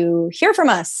to hear from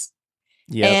us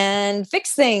and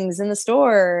fix things in the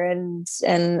store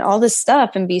and all this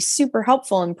stuff and be super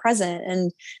helpful and present.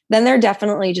 And then there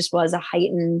definitely just was a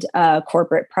heightened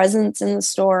corporate presence in the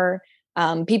store.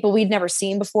 People we'd never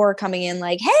seen before coming in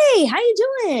like, hey, how you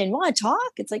doing? Want to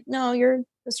talk? It's like, no, you're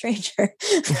a stranger.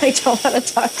 I don't want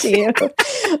to talk to you.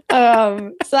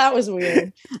 So that was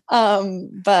weird.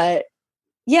 But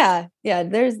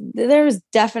there's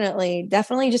definitely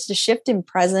just a shift in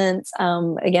presence.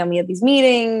 Again, we had these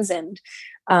meetings and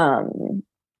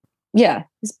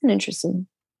it's been interesting.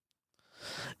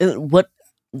 And what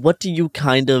do you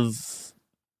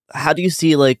how do you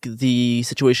see like the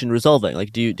situation resolving?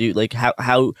 Like, do you like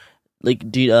how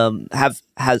like do you and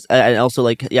also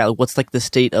like what's like the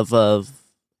state of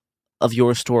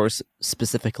your stores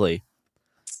specifically?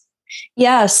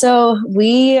 Yeah, so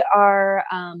we are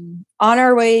on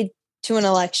our way to an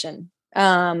election.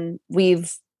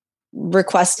 We've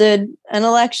requested an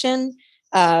election,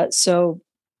 so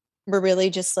we're really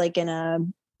just like in a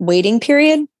waiting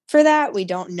period for that. We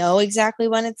don't know exactly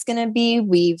when it's going to be.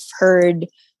 We've heard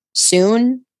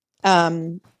soon,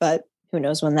 but who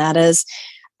knows when that is.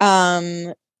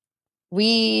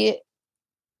 We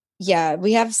have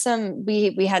we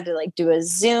had to like do a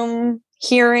Zoom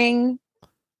hearing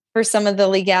for some of the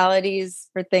legalities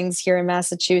for things here in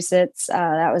Massachusetts.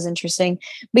 That was interesting.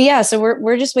 But so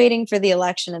we're just waiting for the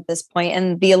election at this point.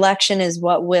 And the election is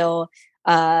what will,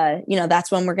 that's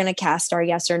when we're going to cast our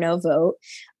yes or no vote.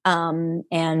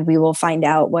 And we will find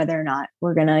out whether or not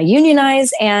we're going to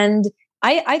unionize. And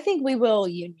I think we will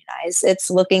unionize.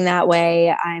 It's looking that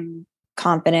way. I'm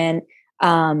confident.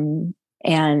 And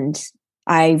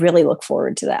I really look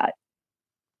forward to that.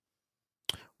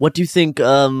 What do you think,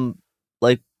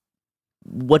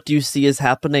 what do you see as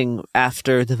happening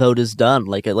after the vote is done?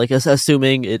 Like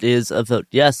assuming it is a vote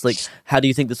yes, like how do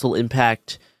you think this will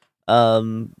impact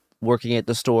working at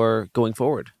the store going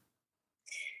forward?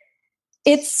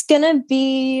 It's going to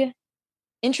be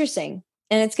interesting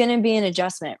and it's going to be an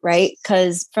adjustment, right?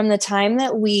 Because from the time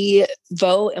that we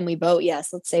vote and we vote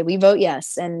yes, let's say we vote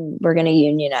yes and we're going to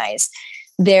unionize,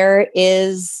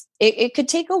 it could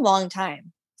take a long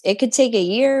time. It could take a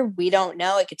year. We don't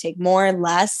know. It could take more or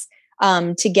less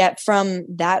to get from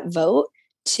that vote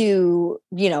to,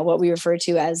 what we refer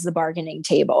to as the bargaining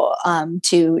table,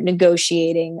 to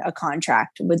negotiating a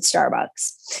contract with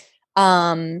Starbucks.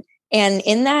 And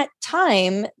in that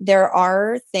time, there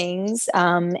are things,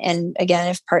 and again,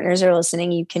 if partners are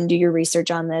listening, you can do your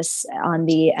research on this on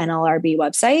the NLRB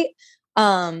website.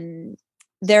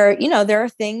 There are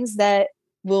things that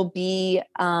will be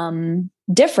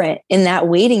different in that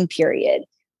waiting period,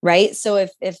 right? So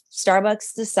if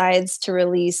Starbucks decides to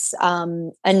release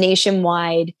a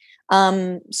nationwide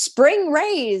spring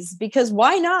raise, because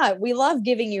why not? We love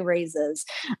giving you raises.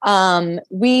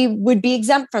 We would be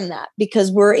exempt from that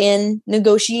because we're in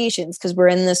negotiations, because we're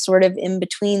in this sort of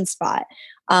in-between spot.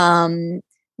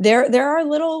 There are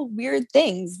little weird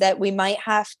things that we might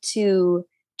have to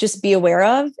just be aware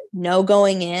of, know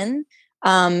going in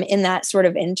that sort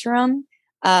of interim.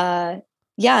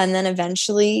 and then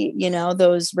eventually,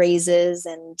 those raises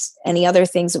and any other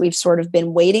things that we've sort of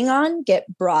been waiting on get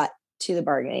brought to the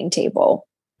bargaining table.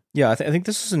 Yeah, I think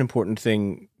this is an important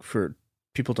thing for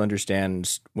people to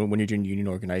understand when you're doing union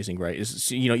organizing, right?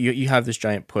 Is you have this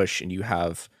giant push, and you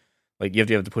have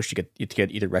to have the push to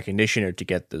get either recognition or to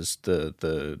get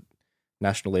the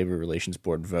National Labor Relations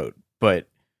Board vote. But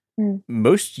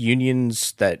most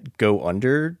unions that go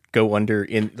under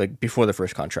in before the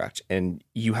first contract, and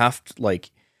you have to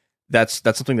that's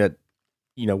something that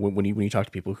when you talk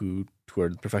to people who are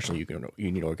professional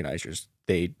union organizers,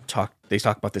 they talk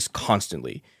about this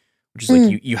constantly, which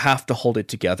is you have to hold it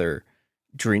together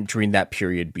during that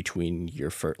period between your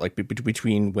first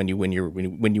between when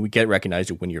you get recognized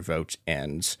or win your vote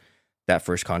and that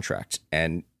first contract.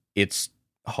 And it's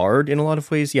hard in a lot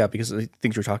of ways, because of the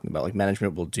things we're talking about,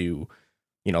 management will do,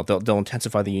 they'll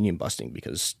intensify the union busting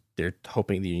because they're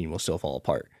hoping the union will still fall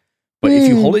apart. But if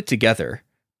you hold it together,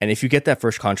 and if you get that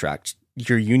first contract,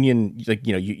 your union,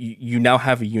 you now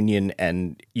have a union,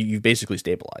 and you've basically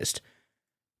stabilized.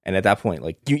 And at that point,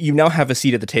 you now have a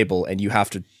seat at the table, and you have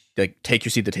to take your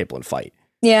seat at the table and fight.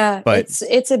 Yeah, but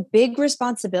it's a big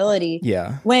responsibility.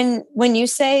 Yeah. When you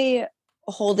say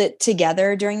hold it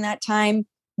together during that time,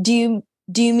 do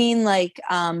you mean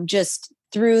just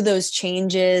through those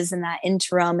changes and that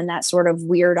interim and that sort of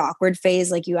weird, awkward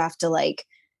phase, you have to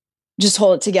just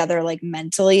hold it together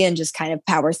mentally and just kind of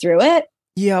power through it?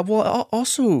 Yeah. Well,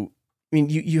 also, I mean,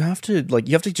 you have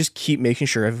to just keep making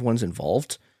sure everyone's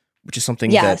involved, which is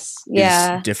something that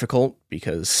is difficult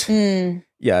because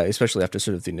especially after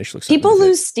sort of the initial acceptance. People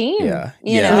lose steam.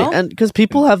 You know? And because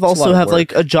people have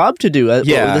a job to do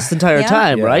this entire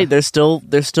time, right? They're still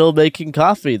making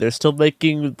coffee, they're still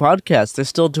making podcasts, they're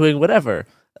still doing whatever.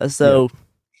 So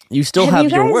you still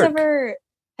have your work.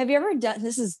 Have you ever done,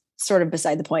 this is sort of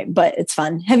beside the point, but it's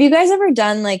fun. Have you guys ever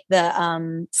done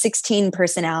the 16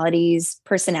 personality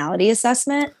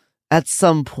assessment? At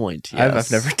some point,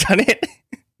 yes. I've never done it.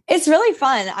 It's really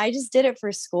fun. I just did it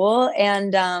for school,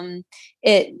 and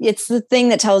it's the thing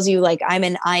that tells you I'm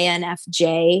an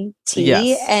INFJ,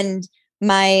 and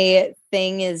my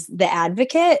thing is the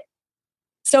advocate.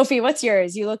 Sophie, what's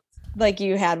yours? You look like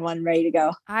you had one ready to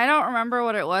go. I don't remember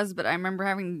what it was, but I remember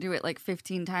having to do it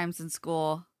 15 times in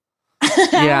school.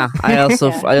 Yeah, I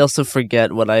also forget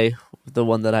the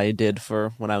one that I did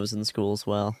for when I was in school as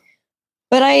well.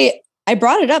 But I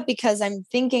brought it up because I'm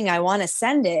thinking I want to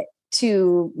send it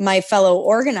to my fellow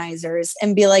organizers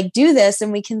and be do this,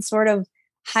 and we can sort of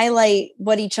highlight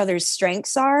what each other's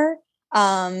strengths are,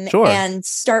 and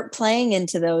start playing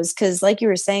into those. Because like you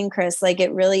were saying, Chris,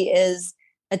 it really is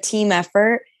a team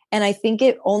effort. And I think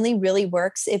it only really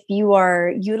works if you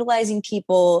are utilizing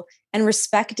people and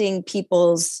respecting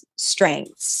people's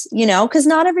strengths, because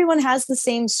not everyone has the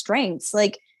same strengths.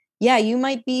 You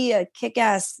might be a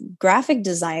kick-ass graphic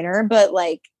designer, but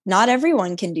not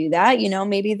everyone can do that.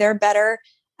 Maybe they're better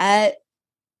at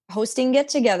hosting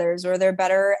get-togethers, or they're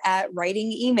better at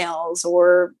writing emails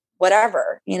or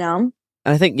whatever, And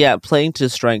I think, playing to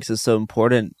strengths is so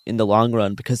important in the long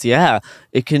run because,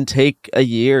 it can take a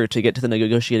year to get to the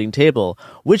negotiating table,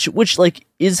 which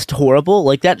is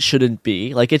horrible. That shouldn't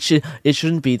be. It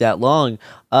shouldn't be that long.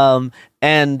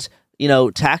 And,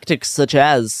 tactics such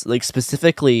as,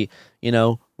 specifically,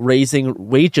 raising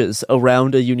wages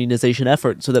around a unionization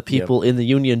effort so that people in the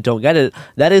union don't get it.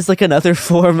 That is another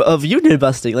form of union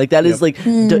busting. That is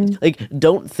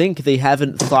don't think they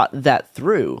haven't thought that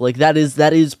through. That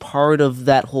is part of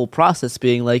that whole process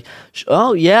being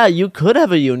oh yeah, you could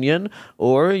have a union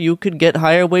or you could get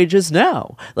higher wages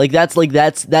now.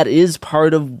 That is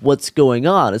part of what's going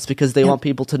on. It's because they want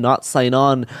people to not sign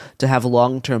on to have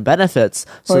long-term benefits.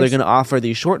 So they're going to offer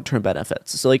these short-term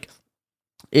benefits. So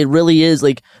it really is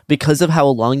because of how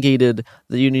elongated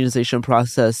the unionization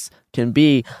process can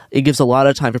be, it gives a lot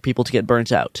of time for people to get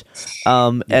burnt out.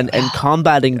 And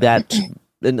combating that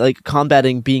and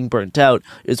combating being burnt out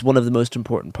is one of the most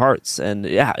important parts. And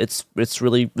it's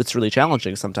really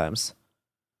challenging sometimes.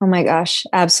 Oh my gosh,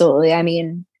 absolutely. I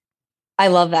mean, I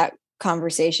love that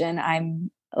conversation. I'm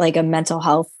a mental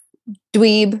health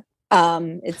dweeb.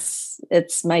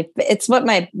 It's what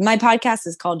my podcast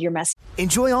is called, Your Mess.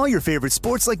 Enjoy all your favorite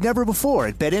sports like never before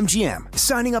at BetMGM.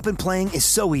 Signing up and playing is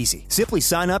so easy. Simply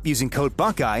sign up using code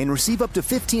Buckeye and receive up to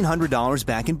 $1,500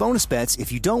 back in bonus bets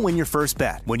if you don't win your first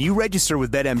bet. When you register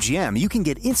with BetMGM, you can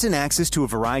get instant access to a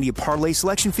variety of parlay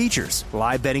selection features,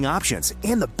 live betting options,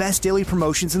 and the best daily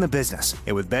promotions in the business.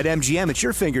 And with BetMGM at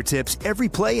your fingertips, every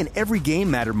play and every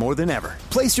game matter more than ever.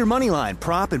 Place your moneyline,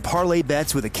 prop, and parlay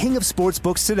bets with the king of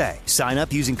sportsbooks today. Sign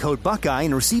up using code Buckeye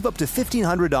and receive up to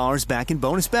 $1,500 back in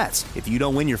bonus bets if you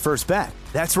don't win your first bet.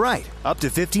 That's right, up to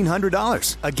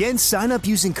 $1,500. Again, sign up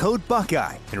using code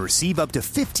Buckeye and receive up to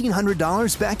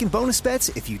 $1,500 back in bonus bets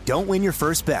if you don't win your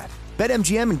first bet.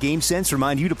 BetMGM and GameSense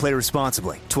remind you to play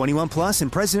responsibly. 21 plus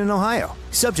and present in Ohio.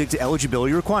 Subject to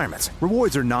eligibility requirements.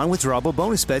 Rewards are non-withdrawable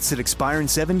bonus bets that expire in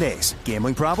 7 days.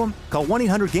 Gambling problem? Call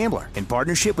 1-800-GAMBLER in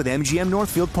partnership with MGM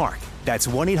Northfield Park. That's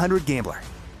 1-800-GAMBLER.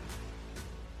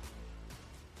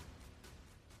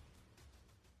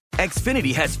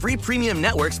 Xfinity has free premium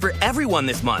networks for everyone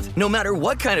this month, no matter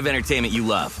what kind of entertainment you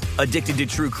love. Addicted to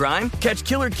true crime? Catch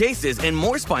killer cases and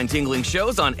more spine-tingling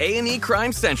shows on A&E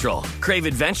Crime Central. Crave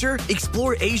adventure?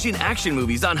 Explore Asian action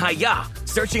movies on Hi-YAH.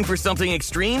 Searching for something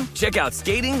extreme? Check out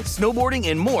skating, snowboarding,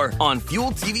 and more on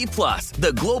Fuel TV Plus,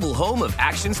 the global home of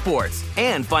action sports.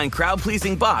 And find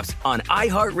crowd-pleasing bops on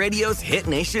iHeartRadio's Hit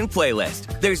Nation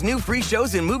playlist. There's new free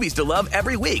shows and movies to love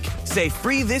every week. Say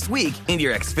free this week in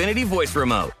your Xfinity voice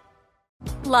remote.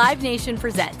 Live Nation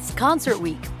presents Concert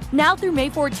Week. Now through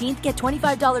May 14th, get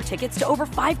 $25 tickets to over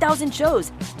 5,000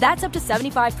 shows. That's up to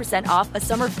 75% off a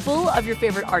summer full of your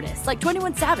favorite artists like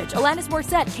 21 Savage, Alanis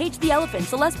Morissette, Cage the Elephant,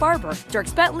 Celeste Barber,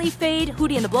 Dierks Bentley, Fade,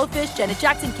 Hootie and the Blowfish, Janet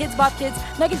Jackson, Kids Bop Kids,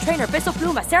 Meghan Trainor, Peso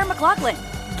Pluma, Sarah McLachlan.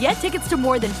 Get tickets to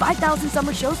more than 5,000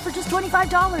 summer shows for just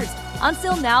 $25.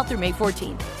 Until now through May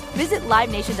 14th. Visit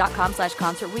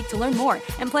LiveNation.com/Concert Week to learn more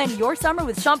and plan your summer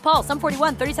with Sean Paul, Sum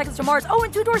 41, 30 Seconds to Mars,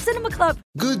 and Two Door Cinema Club.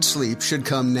 Good sleep should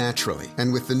come naturally,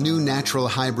 and with the new Natural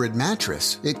Hybrid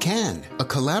mattress, it can. A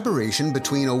collaboration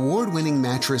between award-winning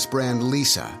mattress brand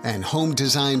Leesa and home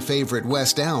design favorite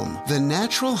West Elm, the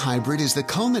Natural Hybrid is the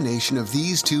culmination of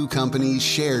these two companies'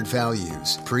 shared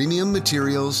values: premium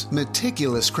materials,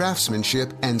 meticulous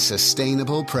craftsmanship, and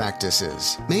sustainable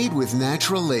practices. Made with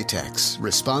natural latex,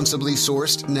 responsibly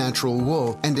sourced natural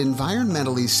wool, and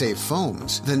environmentally safe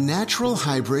foams, the Natural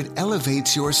Hybrid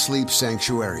elevates your sleep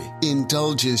sanctuary,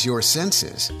 indulges your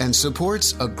senses, and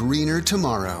supports a greener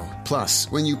tomorrow. Plus,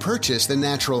 when you purchase the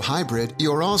Natural Hybrid,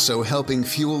 you're also helping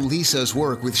fuel Leesa's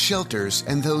work with shelters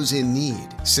and those in need.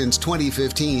 Since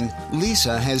 2015,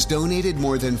 Leesa has donated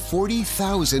more than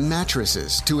 40,000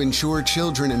 mattresses to ensure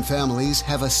children and families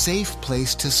have a safe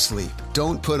place to sleep.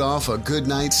 Don't put off a good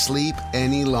night's sleep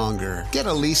any longer. Get a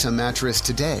Leesa mattress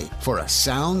today for a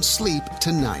sound sleep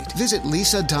tonight. Visit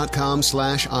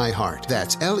leesa.com/iHeart.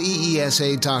 That's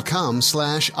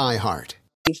LEESA.com/iHeart.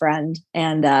 Friend,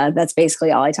 and that's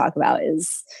basically all I talk about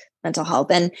is mental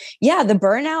health. And yeah, the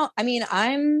burnout, I mean,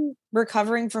 I'm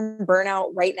recovering from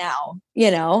burnout right now.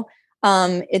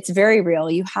 It's very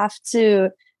real. You have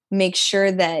to make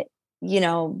sure that,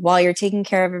 while you're taking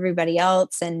care of everybody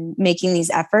else and making these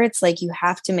efforts, like, you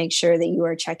have to make sure that you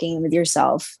are checking in with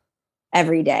yourself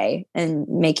every day and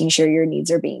making sure your needs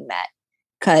are being met,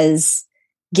 because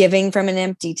giving from an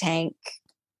empty tank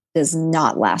does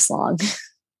not last long.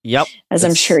 Yep. As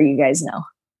I'm sure you guys know.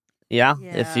 Yeah.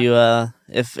 If you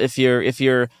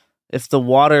if the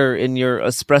water in your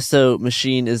espresso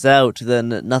machine is out,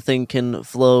 then nothing can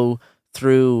flow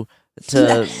through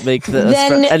to make the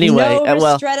then anyway. No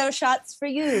ristretto shots for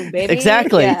you, baby.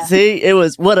 Exactly. Yeah. See, it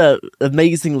was what a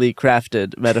amazingly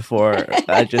crafted metaphor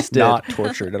I just did. Not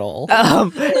tortured at all.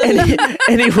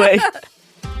 Anyway.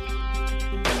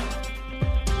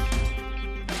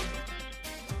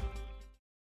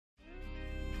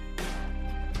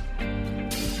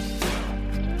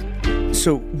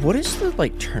 So what is the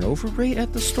turnover rate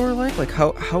at the store like? Like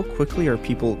how quickly are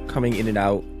people coming in and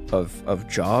out of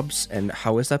jobs, and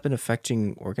how has that been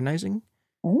affecting organizing?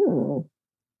 Oh,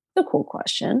 that's a cool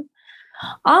question.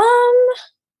 We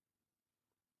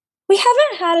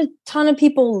haven't had a ton of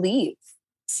people leave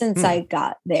since I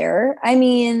got there. I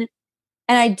mean,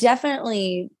 and I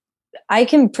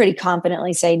can pretty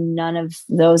confidently say none of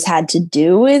those had to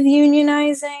do with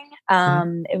unionizing.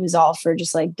 It was all for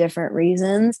just different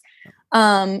reasons.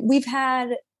 We've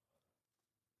had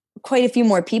quite a few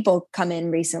more people come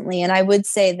in recently. And I would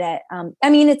say that,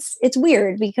 it's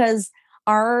weird because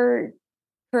our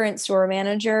current store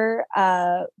manager,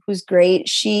 who's great,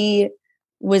 she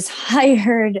was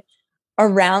hired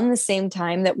around the same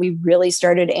time that we really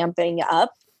started amping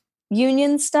up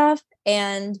union stuff.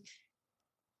 And,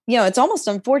 it's almost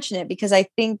unfortunate because I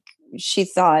think she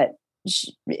thought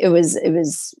it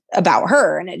was about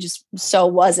her, and it just so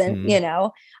wasn't,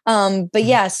 but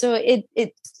yeah, so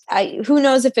who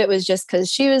knows if it was just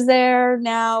because she was there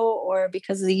now or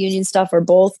because of the union stuff or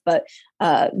both, but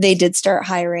they did start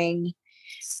hiring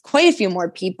quite a few more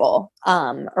people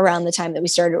around the time that we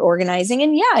started organizing.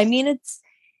 And yeah,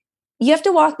 you have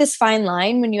to walk this fine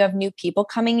line when you have new people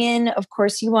coming in. Of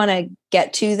course, you want to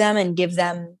get to them and give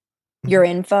them your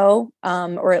info,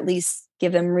 or at least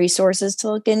give them resources to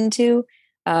look into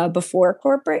before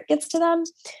corporate gets to them.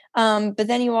 But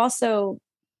then you also,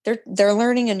 they're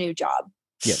learning a new job.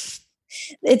 Yep.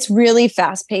 It's really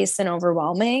fast paced and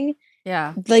overwhelming.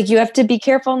 Yeah. Like you have to be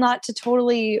careful not to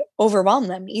totally overwhelm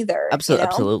them either.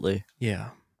 Absolutely. Yeah.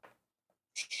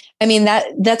 I mean,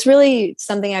 that's really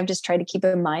something I've just tried to keep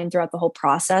in mind throughout the whole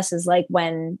process is like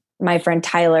when my friend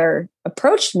Tyler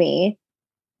approached me,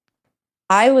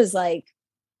 I was like,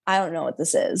 I don't know what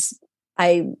this is.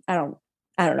 I don't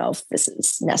know if this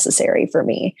is necessary for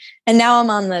me. And now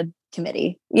I'm on the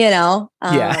committee, Yeah.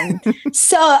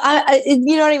 So I,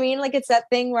 you know what I mean? Like it's that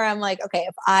thing where I'm like, okay,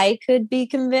 if I could be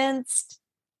convinced,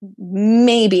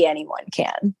 maybe anyone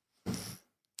can.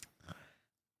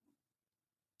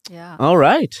 Yeah. All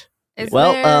right. Is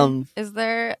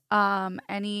there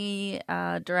any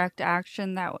direct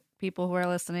action that people who are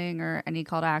listening, or any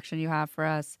call to action you have for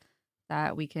us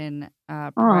that we can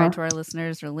provide to our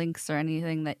listeners, or links or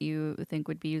anything that you think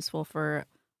would be useful for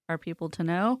our people to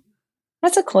know?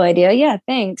 That's a cool idea. Yeah,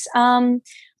 thanks.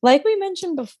 Like we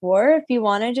mentioned before, if you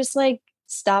want to just like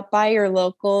stop by your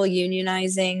local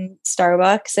unionizing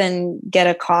Starbucks and get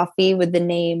a coffee with the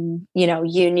name,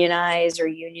 Unionize or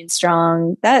Union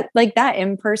Strong, that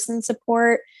in-person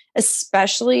support,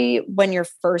 especially when you're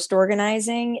first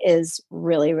organizing, is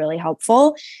really, really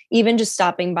helpful. Even just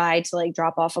stopping by to like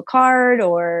drop off a card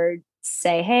or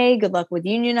say, hey, good luck with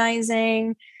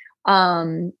unionizing.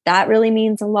 That really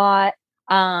means a lot.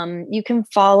 You can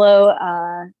follow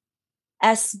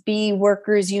SB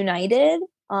Workers United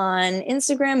on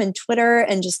Instagram and Twitter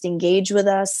and just engage with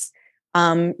us.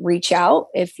 Reach out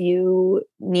if you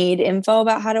need info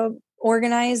about how to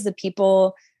organize. The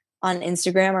people on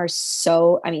Instagram are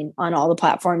on all the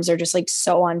platforms are just like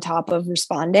so on top of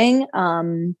responding.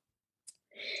 And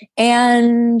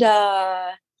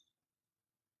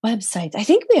websites. I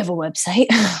think we have a website.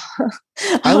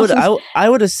 I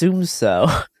would assume so.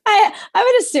 I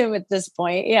would assume at this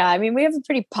point. Yeah. I mean, we have a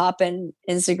pretty poppin'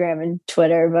 Instagram and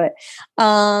Twitter, but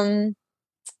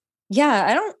yeah,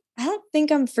 I don't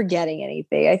think I'm forgetting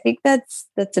anything. I think that's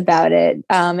about it.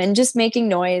 And just making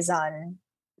noise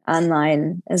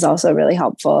online is also really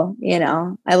helpful.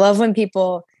 I love when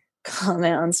people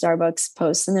comment on Starbucks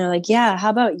posts and they're like, yeah, how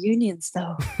about unions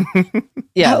though?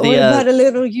 Yeah. What about a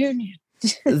little union?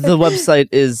 The website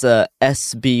is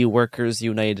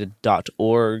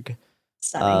sbworkersunited.org.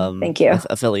 Thank you.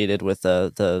 Affiliated with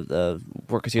the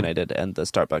Workers United and the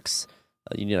Starbucks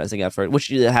unionizing effort, which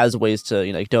has ways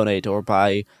to donate or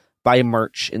buy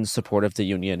merch in support of the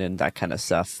union and that kind of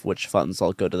stuff, which funds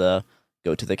all go to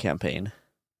the campaign.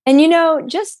 And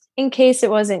just in case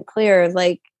it wasn't clear,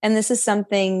 and this is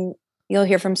something you'll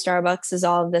hear from Starbucks, is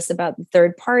all of this about the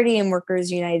third party and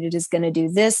Workers United is going to do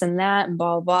this and that and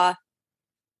blah, blah.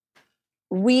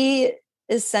 We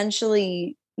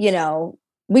essentially,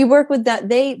 we work with that.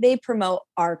 They promote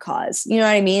our cause. You know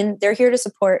what I mean? They're here to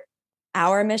support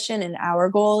our mission and our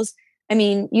goals. I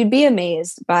mean, you'd be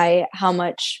amazed by how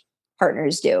much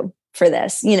partners do for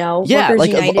this. Workers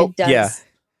United does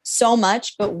so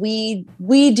much, but we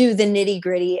do the nitty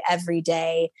gritty every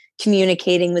day,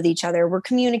 communicating with each other. We're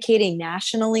communicating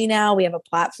nationally now. We have a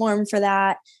platform for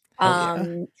that.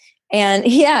 And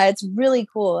yeah, it's really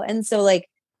cool. And so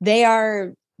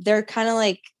they're kind of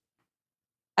like,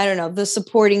 I don't know, the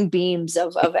supporting beams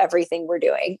of everything we're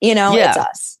doing. It's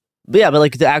us. But yeah,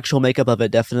 but the actual makeup of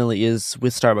it definitely is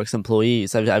with Starbucks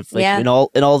employees. I've in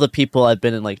all the people I've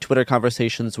been in Twitter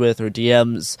conversations with or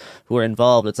DMs who are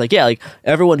involved, it's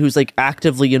everyone who's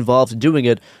actively involved in doing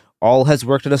it all has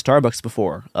worked at a Starbucks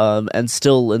before, and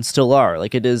still are.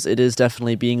 It is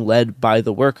definitely being led by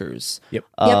the workers. Yep.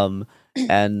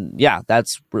 And yeah,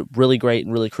 that's really great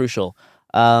and really crucial.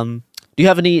 Do you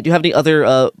have any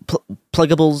other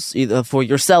pluggables either for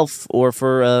yourself or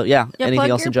for anything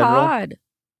else in general?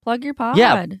 Plug your pod.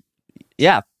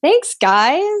 Yeah. Thanks,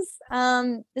 guys.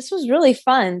 This was really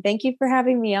fun. Thank you for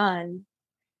having me on.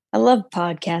 I love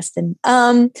podcasting.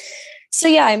 So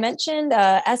yeah, I mentioned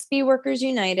SB Workers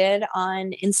United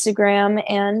on Instagram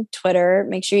and Twitter.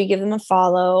 Make sure you give them a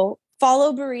follow.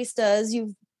 Follow baristas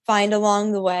you find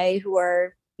along the way who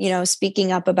are,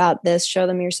 speaking up about this. Show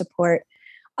them your support.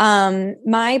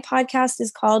 My podcast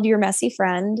is called Your Messy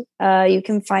Friend. You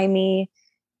can find me,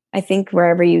 I think,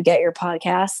 wherever you get your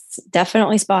podcasts,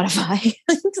 definitely Spotify.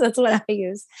 That's what I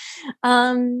use.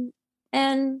 And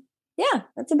yeah,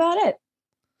 that's about it.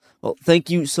 Well, thank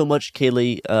you so much,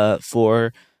 Kaylee,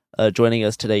 for joining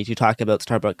us today to talk about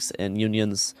Starbucks and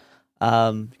unions.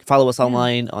 Follow us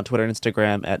online on Twitter and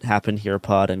Instagram at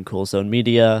HappenHerePod and Cool Zone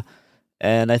Media.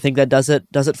 And I think that does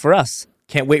it for us.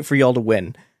 Can't wait for y'all to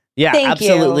win. Yeah, Thank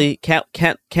absolutely. You.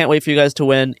 Can't wait for you guys to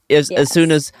win. As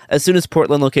soon as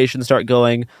Portland locations start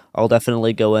going, I'll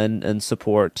definitely go in and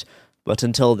support. But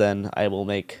until then, I will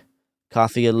make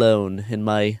coffee alone in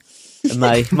my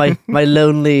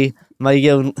lonely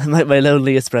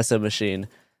espresso machine.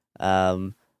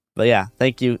 But yeah,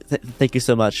 thank you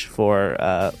so much for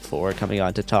coming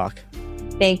on to talk.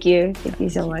 Thank you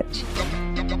so much.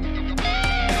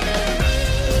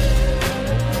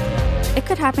 It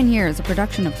Could Happen Here is a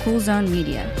production of Cool Zone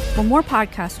Media. For more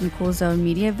podcasts from Cool Zone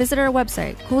Media, visit our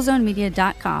website,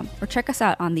 coolzonemedia.com, or check us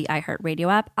out on the iHeartRadio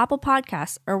app, Apple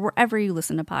Podcasts, or wherever you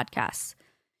listen to podcasts.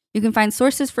 You can find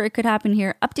sources for It Could Happen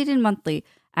Here updated monthly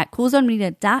at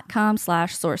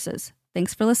coolzonemedia.com/sources.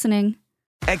 Thanks for listening.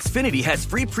 Xfinity has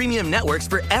free premium networks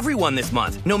for everyone this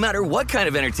month, no matter what kind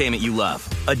of entertainment you love.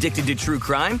 Addicted to true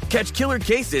crime? Catch killer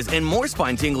cases and more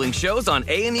spine-tingling shows on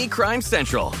A&E Crime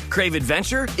Central. Crave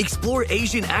adventure? Explore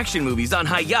Asian action movies on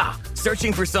Hi-YAH.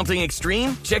 Searching for something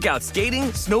extreme? Check out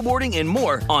skating, snowboarding, and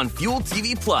more on Fuel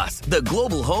TV Plus, the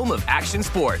global home of action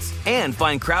sports. And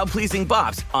find crowd-pleasing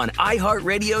bops on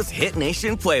iHeartRadio's Hit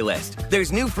Nation playlist.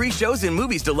 There's new free shows and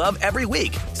movies to love every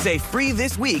week. Say free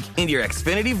this week in your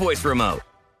Xfinity voice remote.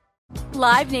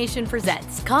 Live Nation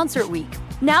presents Concert Week.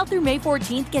 Now through May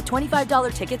 14th, get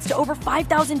 $25 tickets to over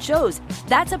 5,000 shows.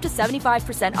 That's up to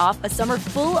 75% off a summer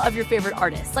full of your favorite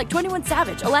artists like 21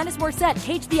 Savage, Alanis Morissette,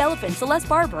 Cage the Elephant, Celeste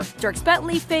Barber, Dierks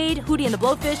Bentley, Fade, Hootie and the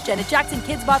Blowfish, Janet Jackson,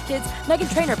 Kidz Bop Kids,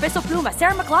 Meghan Trainor, Peso Pluma,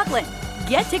 Sarah McLachlan.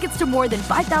 Get tickets to more than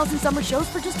 5,000 summer shows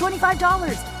for just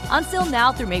 $25. On sale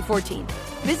now through May 14th.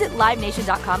 Visit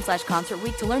livenation.com/Concert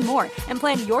Week to learn more and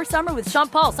plan your summer with Sean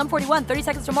Paul, Sum 41, 30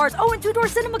 Seconds to Mars, and Two Door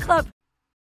Cinema Club.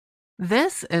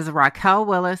 This is Raquel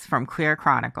Willis from Queer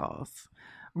Chronicles.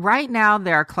 Right now,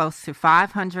 there are close to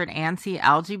 500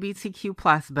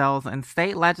 anti-LGBTQ+ bills in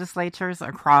state legislatures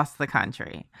across the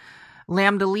country.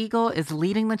 Lambda Legal is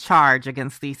leading the charge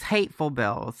against these hateful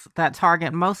bills that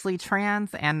target mostly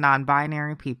trans and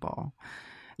non-binary people.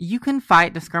 You can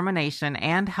fight discrimination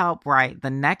and help write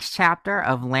the next chapter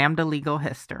of Lambda Legal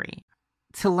history.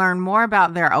 To learn more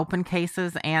about their open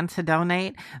cases and to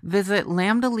donate, visit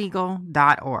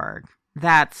lambdalegal.org.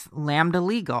 That's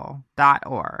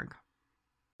lambdalegal.org.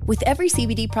 With every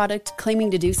CBD product claiming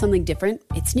to do something different,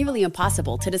 it's nearly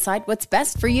impossible to decide what's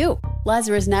best for you.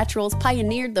 Lazarus Naturals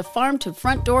pioneered the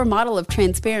farm-to-front-door model of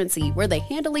transparency, where they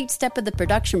handle each step of the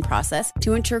production process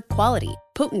to ensure quality,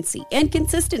 potency, and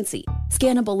consistency.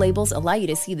 Scannable labels allow you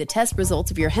to see the test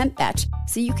results of your hemp batch,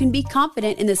 so you can be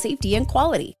confident in the safety and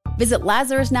quality. Visit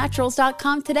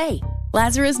LazarusNaturals.com today.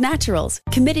 Lazarus Naturals,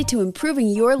 committed to improving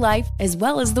your life as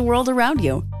well as the world around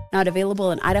you. Not available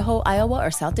in Idaho, Iowa,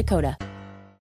 or South Dakota.